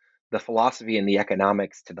 the philosophy and the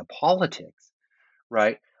economics to the politics,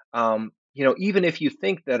 right? Even if you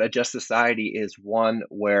think that a just society is one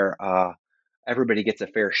where everybody gets a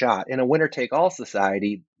fair shot, in a winner take all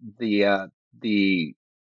society, the uh, the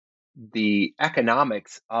the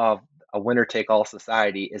economics of a winner take all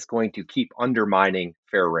society is going to keep undermining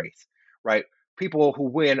fair race, right? People who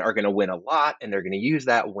win are going to win a lot, and they're going to use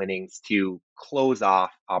that winnings to close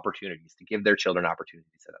off opportunities, to give their children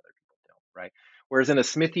opportunities that other people don't, right? Whereas in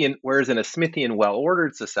a Smithian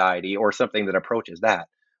well-ordered society, or something that approaches that,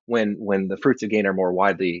 when the fruits of gain are more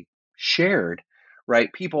widely shared,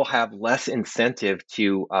 right? People have less incentive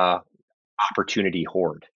to opportunity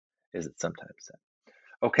hoard, is it sometimes said.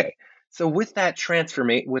 Okay, so with that,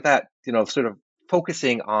 sort of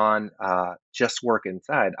focusing on just work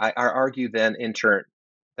inside, I argue then in turn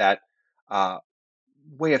that uh,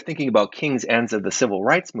 way of thinking about King's ends of the civil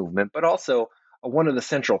rights movement, but also one of the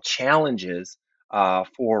central challenges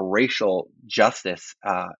for racial justice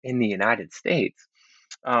in the United States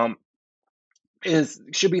um, is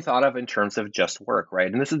should be thought of in terms of just work,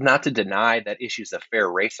 right? And this is not to deny that issues of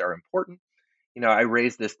fair race are important. I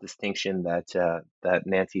raised this distinction that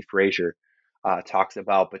Nancy Fraser talks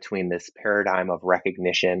about between this paradigm of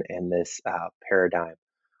recognition and this paradigm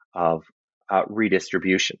of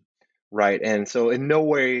redistribution, right? And so, in no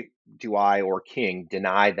way do I or King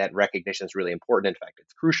deny that recognition is really important. In fact,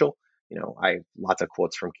 it's crucial. I have lots of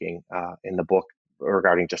quotes from King in the book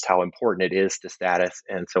regarding just how important it is to status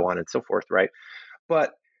and so on and so forth, right?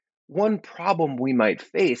 But one problem we might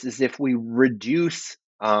face is if we reduce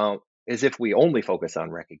is if we only focus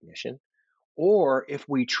on recognition, or if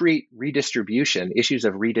we treat redistribution, issues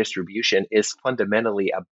of redistribution, is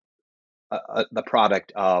fundamentally the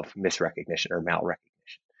product of misrecognition or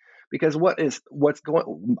malrecognition. Because what's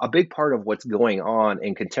going a big part of what's going on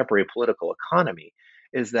in contemporary political economy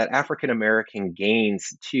is that African American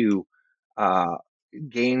uh,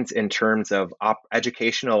 gains in terms of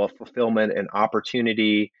educational fulfillment and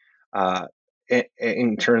opportunity, uh,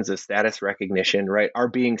 in terms of status recognition, right, are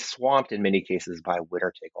being swamped in many cases by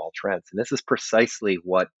winner take all trends. And this is precisely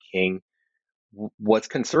what King was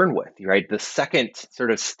concerned with, right? The second sort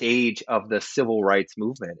of stage of the civil rights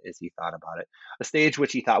movement, as he thought about it, a stage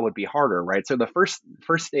which he thought would be harder, right? So the first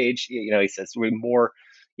stage, he says, we more,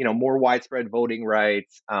 more widespread voting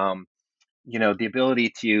rights, the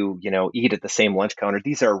ability to, eat at the same lunch counter.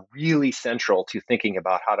 These are really central to thinking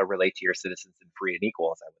about how to relate to your citizens in free and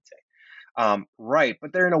equal, as I would say. Right,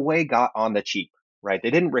 but they're in a way got on the cheap, right?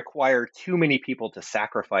 They didn't require too many people to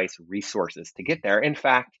sacrifice resources to get there. In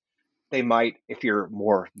fact, they might, if you're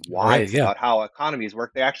more Right. wise Yeah. about how economies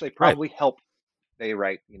work, they actually Right. probably help. They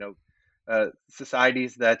write,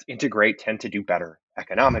 societies that integrate tend to do better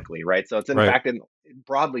economically, right? So it's in Right. fact,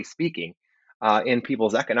 broadly speaking, in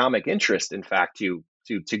people's economic interest, in fact, to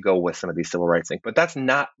go with some of these civil rights things. But that's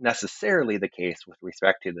not necessarily the case with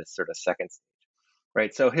respect to this sort of second stage,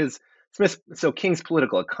 right? So King's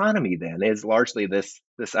political economy then is largely this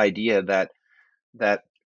idea that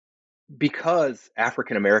because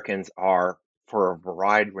African Americans are, for a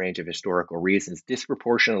wide range of historical reasons,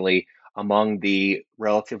 disproportionately among the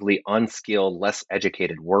relatively unskilled, less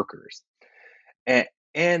educated workers, and,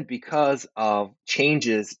 and because of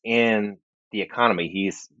changes in the economy,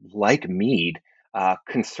 he's like Mead,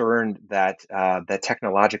 concerned that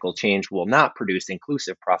technological change will not produce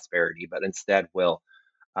inclusive prosperity, but instead will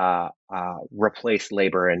replace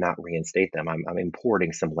labor and not reinstate them. I'm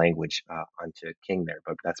importing some language onto King there,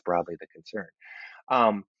 but that's broadly the concern.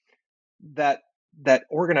 Um, that that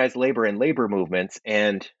organized labor and labor movements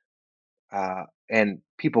and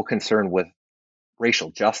people concerned with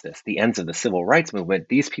racial justice, the ends of the civil rights movement,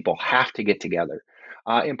 these people have to get together.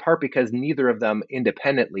 In part because neither of them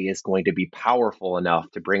independently is going to be powerful enough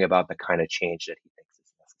to bring about the kind of change that he thinks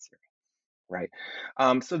is necessary.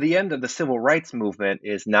 Right. So the end of the civil rights movement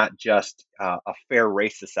is not just a fair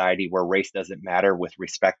race society where race doesn't matter with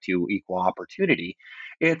respect to equal opportunity.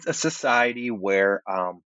 It's a society where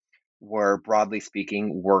broadly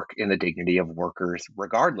speaking, work in the dignity of workers,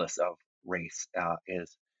 regardless of race,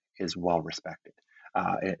 is well respected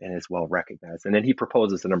and is well recognized. And then he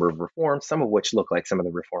proposes a number of reforms, some of which look like some of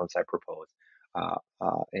the reforms I propose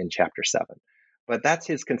in Chapter 7. But that's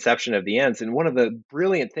his conception of the ends. And one of the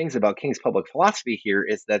brilliant things about King's public philosophy here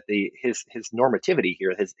is that his normativity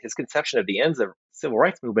here, his conception of the ends of civil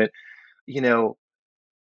rights movement, you know,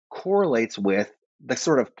 correlates with the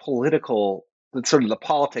sort of the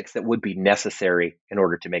politics that would be necessary in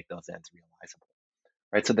order to make those ends realizable,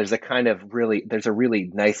 right? So there's a really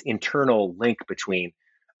nice internal link between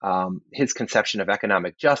his conception of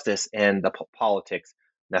economic justice and the politics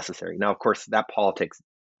necessary. Now, of course, that politics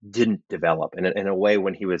didn't develop in a way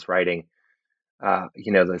when he was writing, the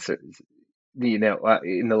in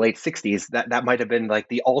the late '60s, that might have been like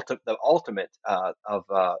the ultimate of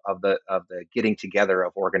the getting together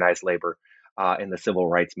of organized labor in the civil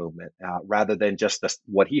rights movement, rather than just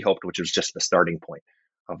what he hoped, which was just the starting point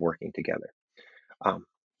of working together. Um,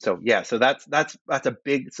 so yeah, so that's a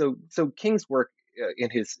big so King's work in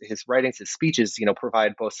his writings, his speeches,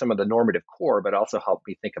 provide both some of the normative core, but also help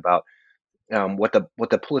me think about what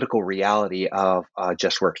the political reality of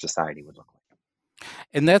just work society would look like.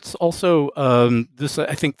 And that's also this.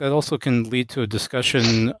 I think that also can lead to a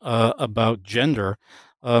discussion about gender.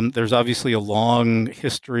 There's obviously a long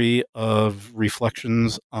history of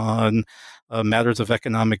reflections on matters of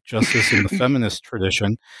economic justice in the feminist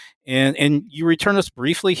tradition, and you return us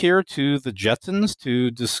briefly here to the Jetsons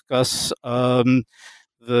to discuss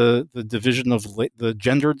the division of the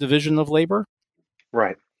gender division of labor.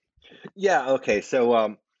 Right. Yeah. Okay.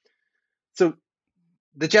 So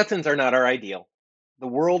the Jetsons are not our ideal. The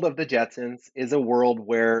world of the Jetsons is a world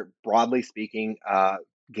where, broadly speaking,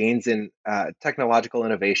 gains in technological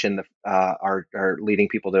innovation are leading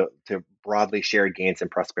people to broadly shared gains in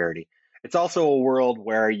prosperity. It's also a world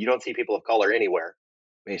where you don't see people of color anywhere,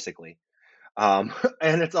 basically. And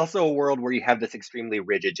it's also a world where you have this extremely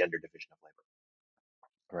rigid gender division of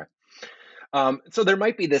labor. Right. So there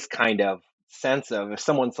might be this kind of sense of, if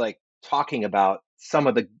someone's like talking about some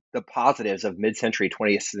of the positives of mid-century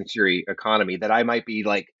 20th century economy, that I might be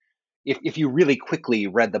like, if you really quickly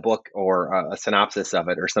read the book or a synopsis of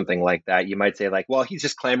it or something like that, you might say like, well, he's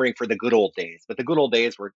just clamoring for the good old days, but the good old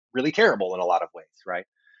days were really terrible in a lot of ways, right?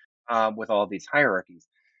 With all these hierarchies.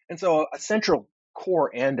 And so a central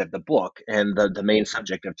core end of the book and the main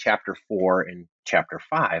subject of chapter 4 and chapter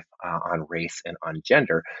 5 on race and on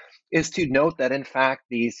gender is to note that in fact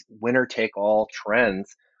these winner take all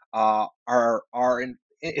trends are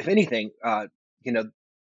if anything, you know,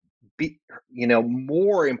 be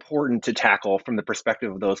more important to tackle from the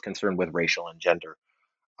perspective of those concerned with racial and gender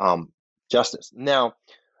um, justice. Now,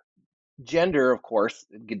 gender, of course,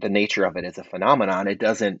 the nature of it is a phenomenon. It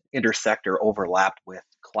doesn't intersect or overlap with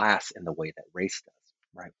class in the way that race does,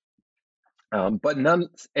 right? But none,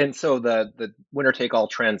 and so the winner take all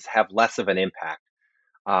trends have less of an impact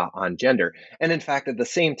on gender. And in fact, at the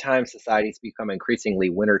same time, society's become increasingly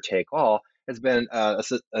winner take all. Has been a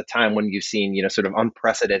time when you've seen, sort of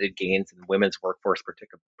unprecedented gains in women's workforce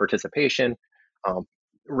participation, um,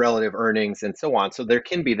 relative earnings, and so on. So there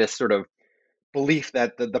can be this sort of belief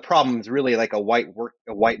that the problem is really like a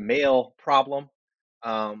white male problem.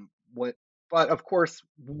 What, but of course,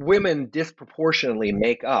 women disproportionately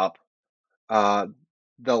make up uh,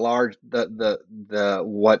 the large the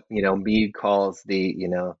what Mead calls the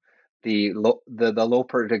low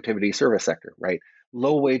productivity service sector, right?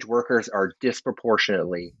 Low wage workers are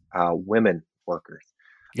disproportionately women workers.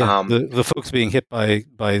 Yeah, Um, the folks being hit by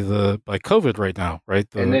COVID right now, right?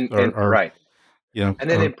 and then and Are right, and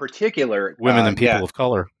then are in particular, women and yeah, people of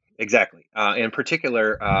color. exactly. In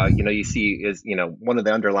particular, you see is one of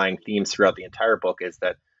the underlying themes throughout the entire book is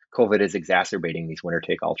that COVID is exacerbating these winner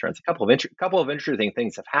take all trends. Couple of interesting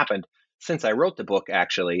things have happened since I wrote the book,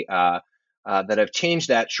 actually, that have changed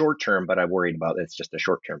that short term. But I'm worried about it's just a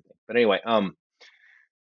short term thing. But anyway,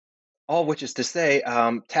 all which is to say,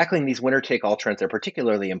 tackling these winner take all trends are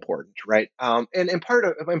particularly important, right? And part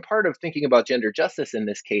of thinking about gender justice in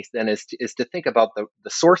this case then is to think about the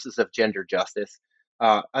sources of gender justice,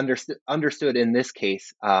 understood in this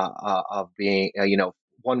case of being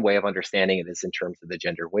one way of understanding it is in terms of the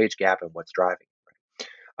gender wage gap and what's driving.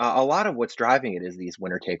 A lot of what's driving it is these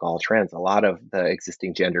winner take all trends. A lot of the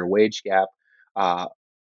existing gender wage gap uh,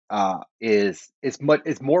 is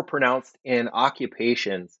more pronounced in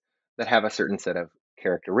occupations that have a certain set of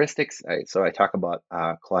characteristics. So I talk about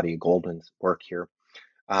Claudia Golden's work here,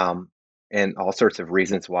 um, and all sorts of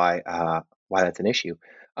reasons why that's an issue.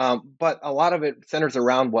 But a lot of it centers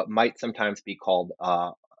around what might sometimes be called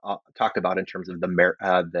talked about in terms of the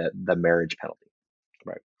marriage penalty,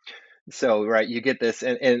 right? So, right, you get this,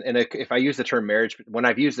 and if I use the term marriage, when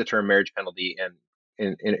I've used the term marriage penalty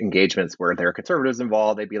in engagements where there are conservatives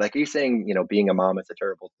involved, they'd be like, "Are you saying being a mom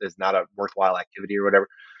is not a worthwhile activity or whatever?"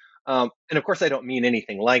 And of course, I don't mean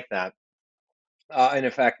anything like that. And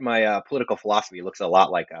in fact, my political philosophy looks a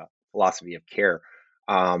lot like a philosophy of care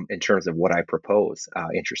in terms of what I propose.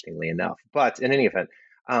 Interestingly enough, but in any event,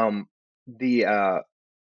 the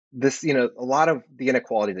this a lot of the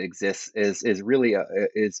inequality that exists is really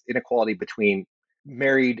is inequality between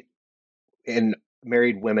married and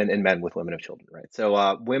married women and men with women of children, right? So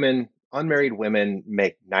unmarried women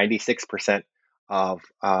make 96% of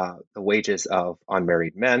the wages of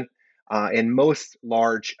unmarried men. In most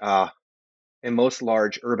large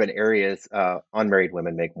urban areas, unmarried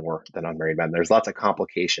women make more than unmarried men. There's lots of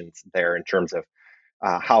complications there in terms of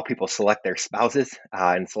how people select their spouses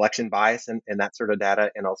and selection bias and that sort of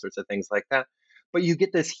data and all sorts of things like that. But you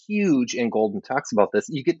get this huge, and Golden talks about this,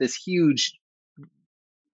 you get this huge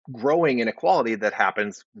growing inequality that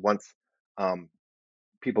happens once um,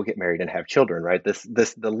 people get married and have children, right?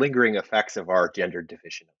 The lingering effects of our gender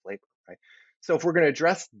division of labor, right? So if we're going to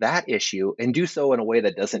address that issue and do so in a way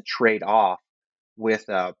that doesn't trade off with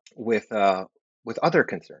with other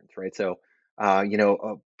concerns, right? So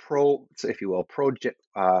so if you will,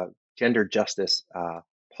 gender justice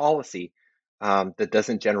policy that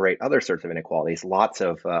doesn't generate other sorts of inequalities. Lots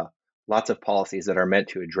of policies that are meant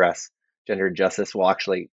to address gender justice will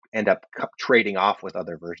actually end up trading off with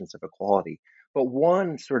other versions of equality. But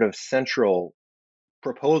one sort of central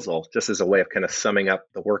proposal, just as a way of kind of summing up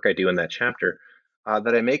the work I do in that chapter,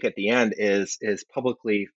 that I make at the end is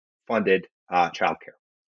publicly funded childcare.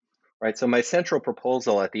 Right. So my central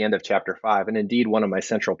proposal at the end of chapter 5, and indeed one of my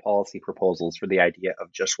central policy proposals for the idea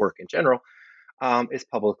of just work in general, is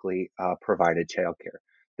publicly provided childcare.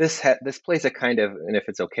 This plays a kind of, and if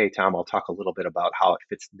it's okay, Tom, I'll talk a little bit about how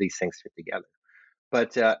these things fit together.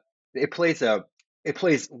 But it plays a it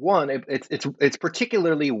plays one. It's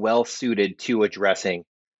particularly well suited to addressing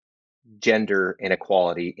gender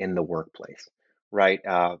inequality in the workplace, right?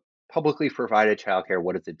 Publicly provided childcare.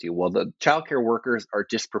 What does it do? Well, the childcare workers are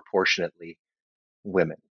disproportionately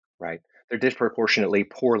women, right? They're disproportionately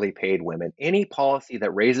poorly paid women. Any policy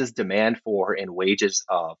that raises demand for and wages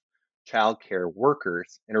of childcare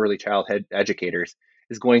workers and early childhood educators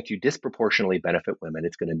is going to disproportionately benefit women.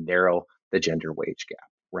 It's going to narrow the gender wage gap,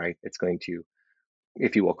 right? It's going to,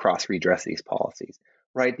 if you will, cross redress these policies,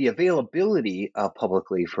 right? The availability of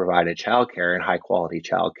publicly provided childcare and high quality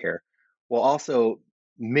childcare will also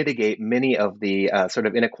mitigate many of the sort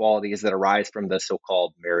of inequalities that arise from the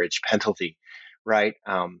so-called marriage penalty, right?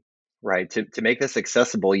 Right. To make this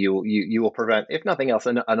accessible, you will prevent, if nothing else,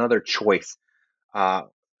 another choice uh,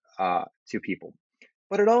 to people.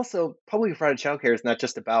 But it also, publicly provided childcare is not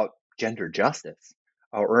just about gender justice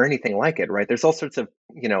or anything like it, right? There's all sorts of,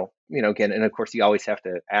 again, and of course, you always have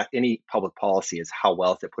to ask, any public policy is how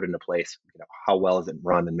well is it put into place, how well is it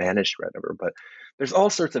run and managed, whatever. But there's all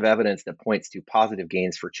sorts of evidence that points to positive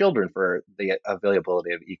gains for children for the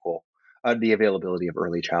availability of the availability of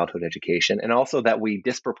early childhood education, and also that we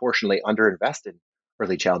disproportionately underinvest in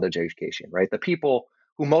early childhood education, right? The people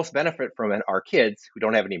who most benefit from it are kids who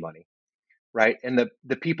don't have any money, right? And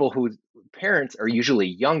the people whose parents are usually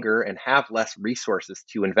younger and have less resources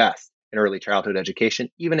to invest in early childhood education,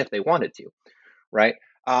 even if they wanted to, right?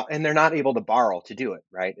 And they're not able to borrow to do it,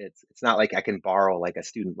 right? It's not like I can borrow like a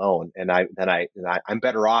student loan, and I'm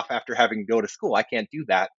better off after having to go to school. I can't do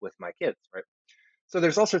that with my kids, right? So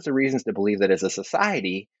there's all sorts of reasons to believe that as a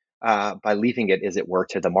society, by leaving it, as it were,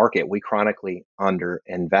 to the market, we chronically underinvest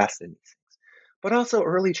in these things. But also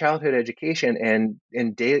early childhood education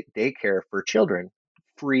and daycare for children,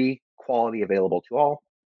 free, quality, available to all,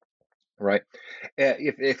 right?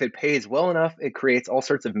 If it pays well enough, it creates all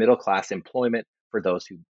sorts of middle class employment for those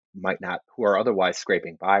who might not, who are otherwise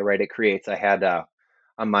scraping by, right? It creates, I had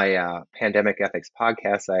on my pandemic ethics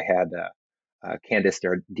podcast, I had Candice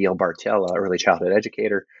Deal Bartel, early childhood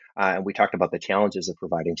educator, and we talked about the challenges of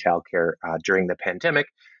providing childcare during the pandemic.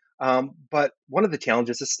 But one of the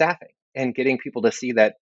challenges is staffing and getting people to see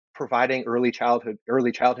that providing early childhood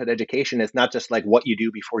education is not just like what you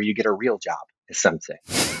do before you get a real job, as some say,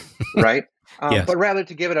 right? Yes. But rather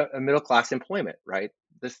to give it a middle class employment, right?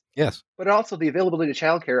 Yes. But also the availability of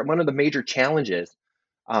childcare. One of the major challenges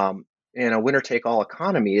in a winner take all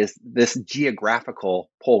economy is this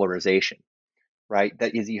geographical polarization, right?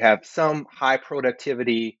 That is, you have some high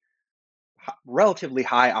productivity, relatively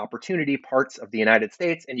high opportunity parts of the United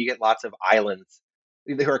States, and you get lots of islands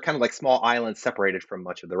who are kind of like small islands separated from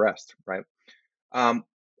much of the rest, right?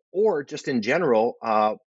 Or just in general,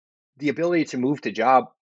 the ability to move to job,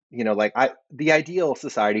 the ideal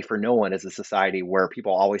society for no one is a society where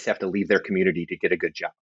people always have to leave their community to get a good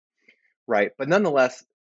job, right? But nonetheless,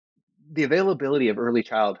 the availability of early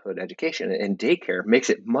childhood education and daycare makes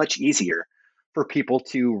it much easier for people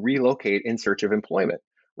to relocate in search of employment,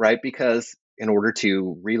 right? Because in order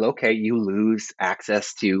to relocate, you lose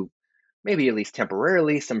access to, maybe at least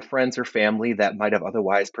temporarily, some friends or family that might have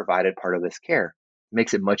otherwise provided part of this care. It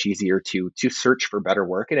makes it much easier to search for better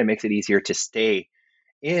work, and it makes it easier to stay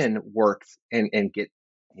in work and get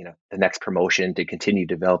the next promotion, to continue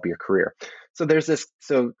to develop your career. So there's this.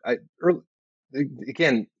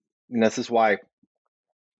 Again, and this is why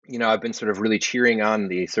I've been sort of really cheering on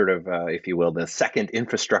the sort of, if you will, the second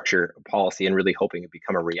infrastructure policy, and really hoping it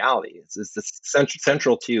become a reality. It's this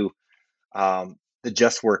central to the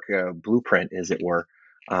Just Work blueprint, as it were.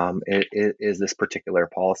 Is this particular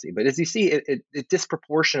policy? But as you see, it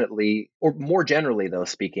disproportionately, or more generally, though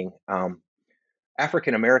speaking,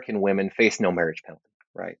 African American women face no marriage penalty,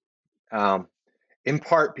 right? In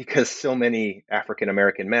part because so many African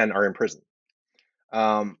American men are in prison.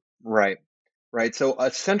 Right. Right. So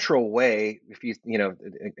a central way, if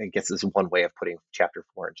I guess this is one way of putting chapter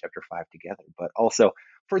 4 and chapter 5 together, but also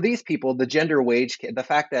for these people, the gender wage, the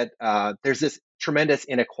fact that there's this tremendous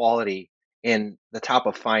inequality in the top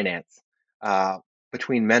of finance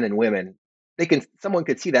between men and women, someone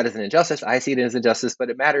could see that as an injustice. I see it as injustice, but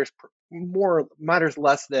it matters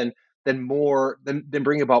less than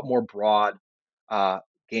bringing about more broad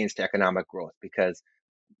gains to economic growth, because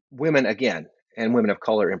women, again, and women of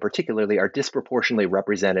color in particularly, are disproportionately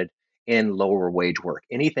represented in lower wage work.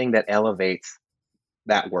 Anything that elevates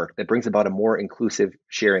that work, that brings about a more inclusive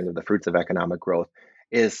sharing of the fruits of economic growth,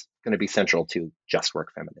 is going to be central to just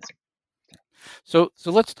work feminism. So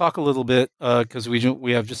let's talk a little bit, because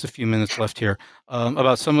we have just a few minutes left here,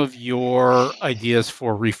 about some of your ideas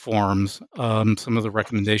for reforms, some of the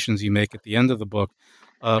recommendations you make at the end of the book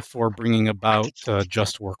for bringing about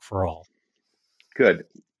just work for all. Good.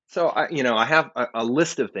 So I have a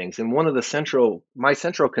list of things, and one of my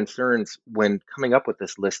central concerns when coming up with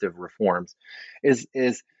this list of reforms is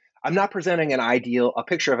I'm not presenting a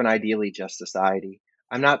picture of an ideally just society.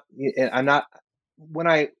 I'm not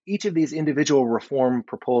each of these individual reform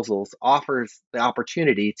proposals offers the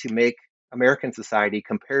opportunity to make American society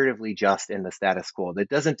comparatively just in the status quo. That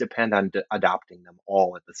doesn't depend on adopting them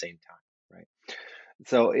all at the same time, right?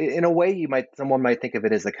 So in a way, someone might think of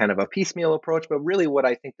it as a kind of a piecemeal approach, but really what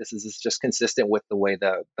I think this is just consistent with the way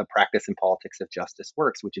the practice and politics of justice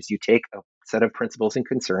works, which is you take a set of principles and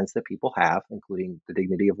concerns that people have, including the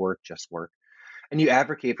dignity of work, just work, and you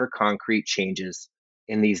advocate for concrete changes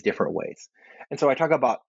in these different ways. And so I talk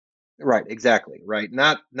about right, exactly, right.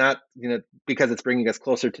 Not because it's bringing us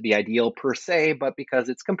closer to the ideal per se, but because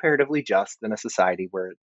it's comparatively just in a society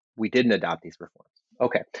where we didn't adopt these reforms.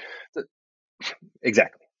 Okay, so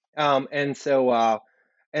exactly. And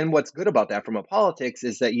what's good about that from a politics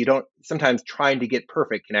is that you don't sometimes trying to get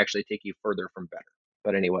perfect can actually take you further from better.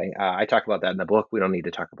 But anyway, I talk about that in the book. We don't need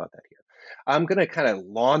to talk about that here. I'm going to kind of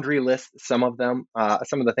laundry list some of them,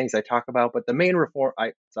 some of the things I talk about. But the main reform,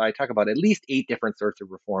 so I talk about at least 8 different sorts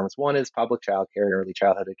of reforms. One is public child care and early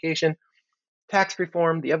childhood education. Tax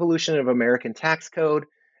reform, the evolution of American tax code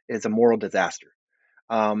is a moral disaster.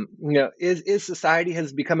 Is society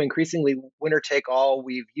has become increasingly winner take all.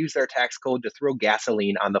 We've used our tax code to throw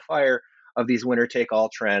gasoline on the fire of these winner take all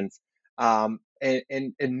trends, and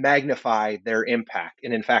magnify their impact,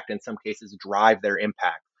 and in fact, in some cases, drive their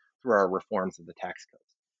impact through our reforms of the tax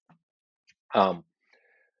codes.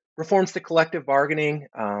 Reforms to collective bargaining.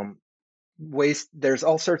 There's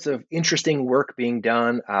all sorts of interesting work being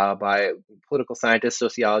done by political scientists,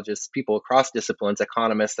 sociologists, people across disciplines,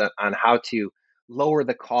 economists on how to lower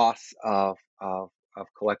the costs of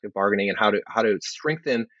collective bargaining and how to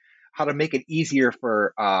strengthen, how to make it easier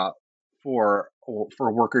for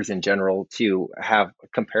workers in general to have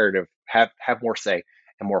more say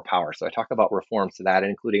and more power. So I talk about reforms to that,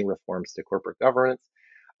 including reforms to corporate governance.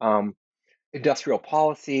 Industrial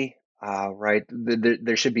policy, right?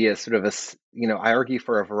 There should be a sort of I argue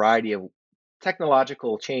for a variety of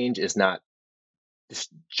technological change is not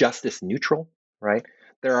justice neutral, right?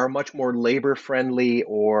 There are much more labor friendly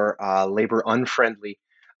or labor unfriendly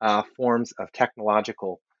forms of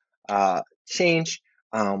technological change.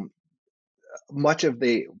 Much of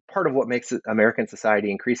the part of what makes American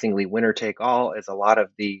society increasingly winner take all is a lot of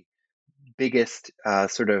the biggest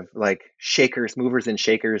sort of like movers and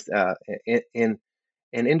shakers in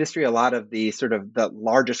industry. A lot of the sort of the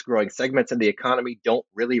largest growing segments of the economy don't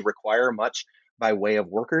really require much by way of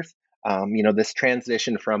workers. This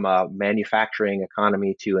transition from a manufacturing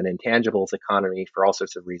economy to an intangibles economy, for all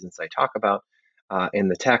sorts of reasons I talk about in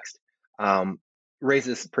the text,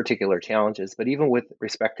 raises particular challenges. But even with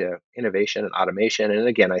respect to innovation and automation, and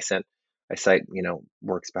again, I cite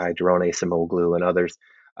works by Daron Acemoglu and others.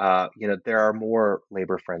 There are more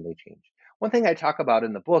labor-friendly change. One thing I talk about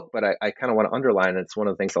in the book, but I kind of want to underline, and it's one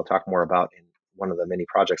of the things I'll talk more about in one of the many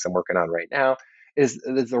projects I'm working on right now, is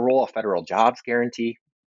the role a federal jobs guarantee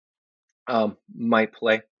might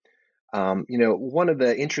play. One of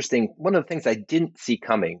the things I didn't see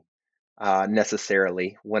coming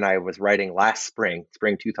necessarily when I was writing last spring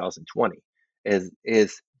 2020, is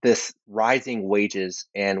this rising wages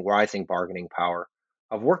and rising bargaining power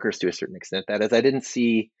of workers to a certain extent. That is, I didn't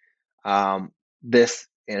see this,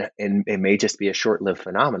 and it may just be a short-lived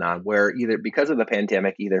phenomenon where either because of the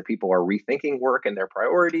pandemic, either people are rethinking work and their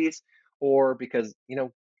priorities, or because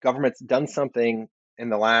government's done something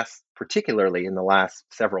particularly in the last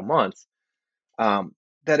several months,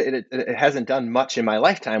 that it hasn't done much in my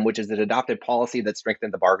lifetime, which is it adopted policy that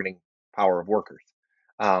strengthened the bargaining power of workers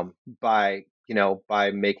by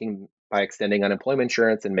extending unemployment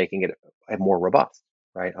insurance and making it more robust,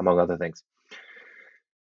 right, among other things.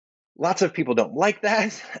 Lots of people don't like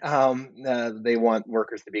that. They want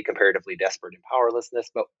workers to be comparatively desperate and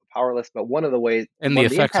powerless. But one of the ways, and the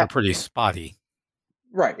effects are pretty spotty.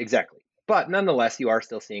 Right, exactly. But nonetheless, you are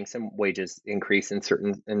still seeing some wages increase in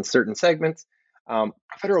certain segments.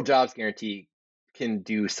 Federal jobs guarantee can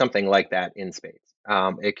do something like that in spades.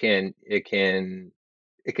 It can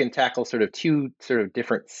tackle sort of two sort of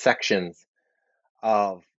different sections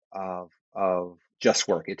of just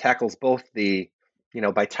work. It tackles both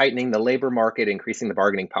by tightening the labor market, increasing the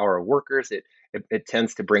bargaining power of workers. It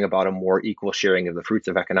tends to bring about a more equal sharing of the fruits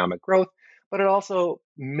of economic growth, but it also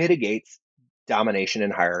mitigates domination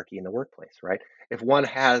and hierarchy in the workplace, right? If one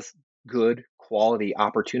has good quality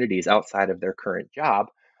opportunities outside of their current job,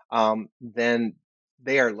 then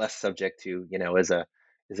they are less subject to, as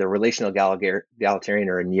a relational egalitarian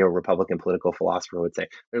or a neo-Republican political philosopher would say,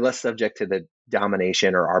 they're less subject to the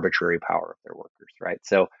domination or arbitrary power of their workers, right?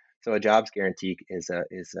 So a jobs guarantee is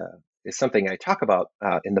something I talk about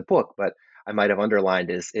in the book, but I might have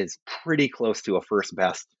underlined is pretty close to a first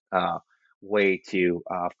best way to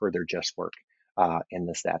further just work. in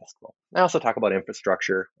the status quo. I also talk about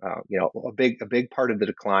infrastructure. A big part of the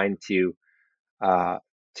decline to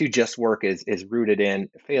just work is rooted in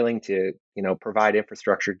failing to provide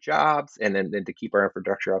infrastructure jobs and then to keep our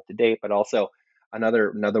infrastructure up to date. But also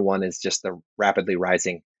another one is just the rapidly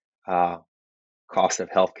rising cost of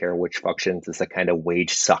healthcare, which functions as a kind of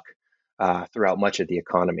wage suck throughout much of the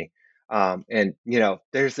economy.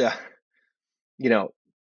 There's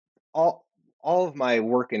all of my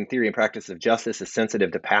work in theory and practice of justice is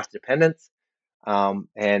sensitive to path dependence,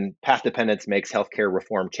 and path dependence makes healthcare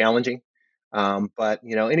reform challenging. But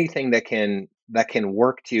anything that can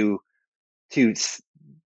work to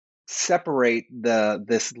separate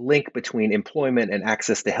this link between employment and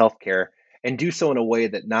access to healthcare, and do so in a way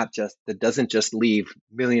that doesn't just leave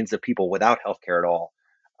millions of people without healthcare at all,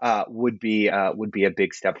 would be a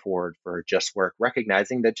big step forward for just work,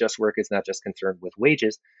 recognizing that just work is not just concerned with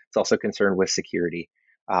wages, it's also concerned with security.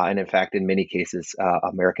 And in fact, in many cases,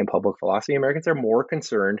 American public philosophy, Americans are more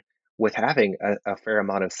concerned with having a fair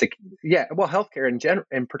amount of healthcare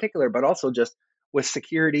in particular, but also just with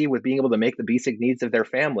security, with being able to make the basic needs of their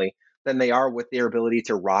family, than they are with their ability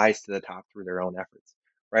to rise to the top through their own efforts.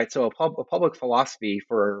 Right. So a public philosophy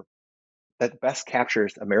that best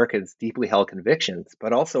captures America's deeply held convictions,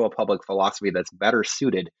 but also a public philosophy that's better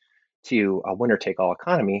suited to a winner-take-all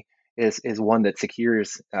economy is one that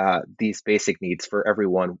secures these basic needs for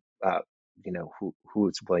everyone,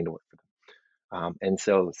 who's willing to work for them. And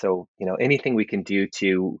so anything we can do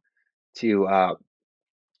to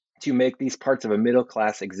make these parts of a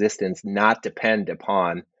middle-class existence not depend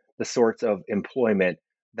upon the sorts of employment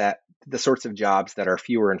the sorts of jobs that are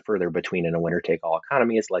fewer and further between in a winner-take-all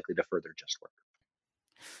economy is likely to further just work.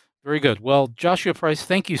 Very good. Well, Joshua Preiss,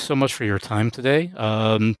 thank you so much for your time today.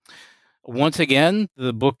 Once again,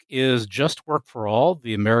 the book is Just Work for All,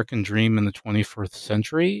 The American Dream in the 21st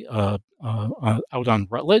Century, out on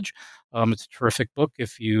Routledge. It's a terrific book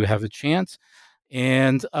if you have a chance.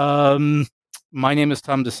 And my name is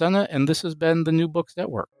Tom DeSena, and this has been the New Books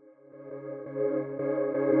Network.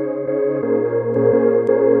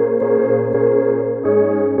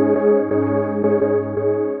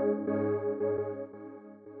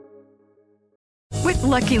 With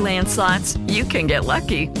Lucky Land Slots, you can get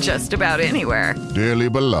lucky just about anywhere. Dearly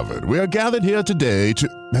beloved, we are gathered here today to...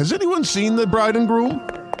 Has anyone seen the bride and groom?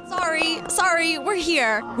 Sorry, we're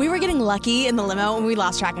here. We were getting lucky in the limo and we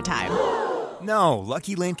lost track of time. No,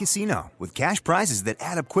 Lucky Land Casino, with cash prizes that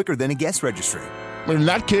add up quicker than a guest registry. In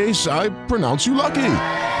that case, I pronounce you lucky.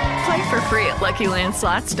 Play for free at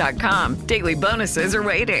LuckyLandSlots.com. Daily bonuses are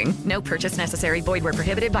waiting. No purchase necessary. Void where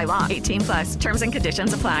prohibited by law. 18+. Terms and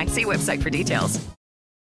conditions apply. See website for details.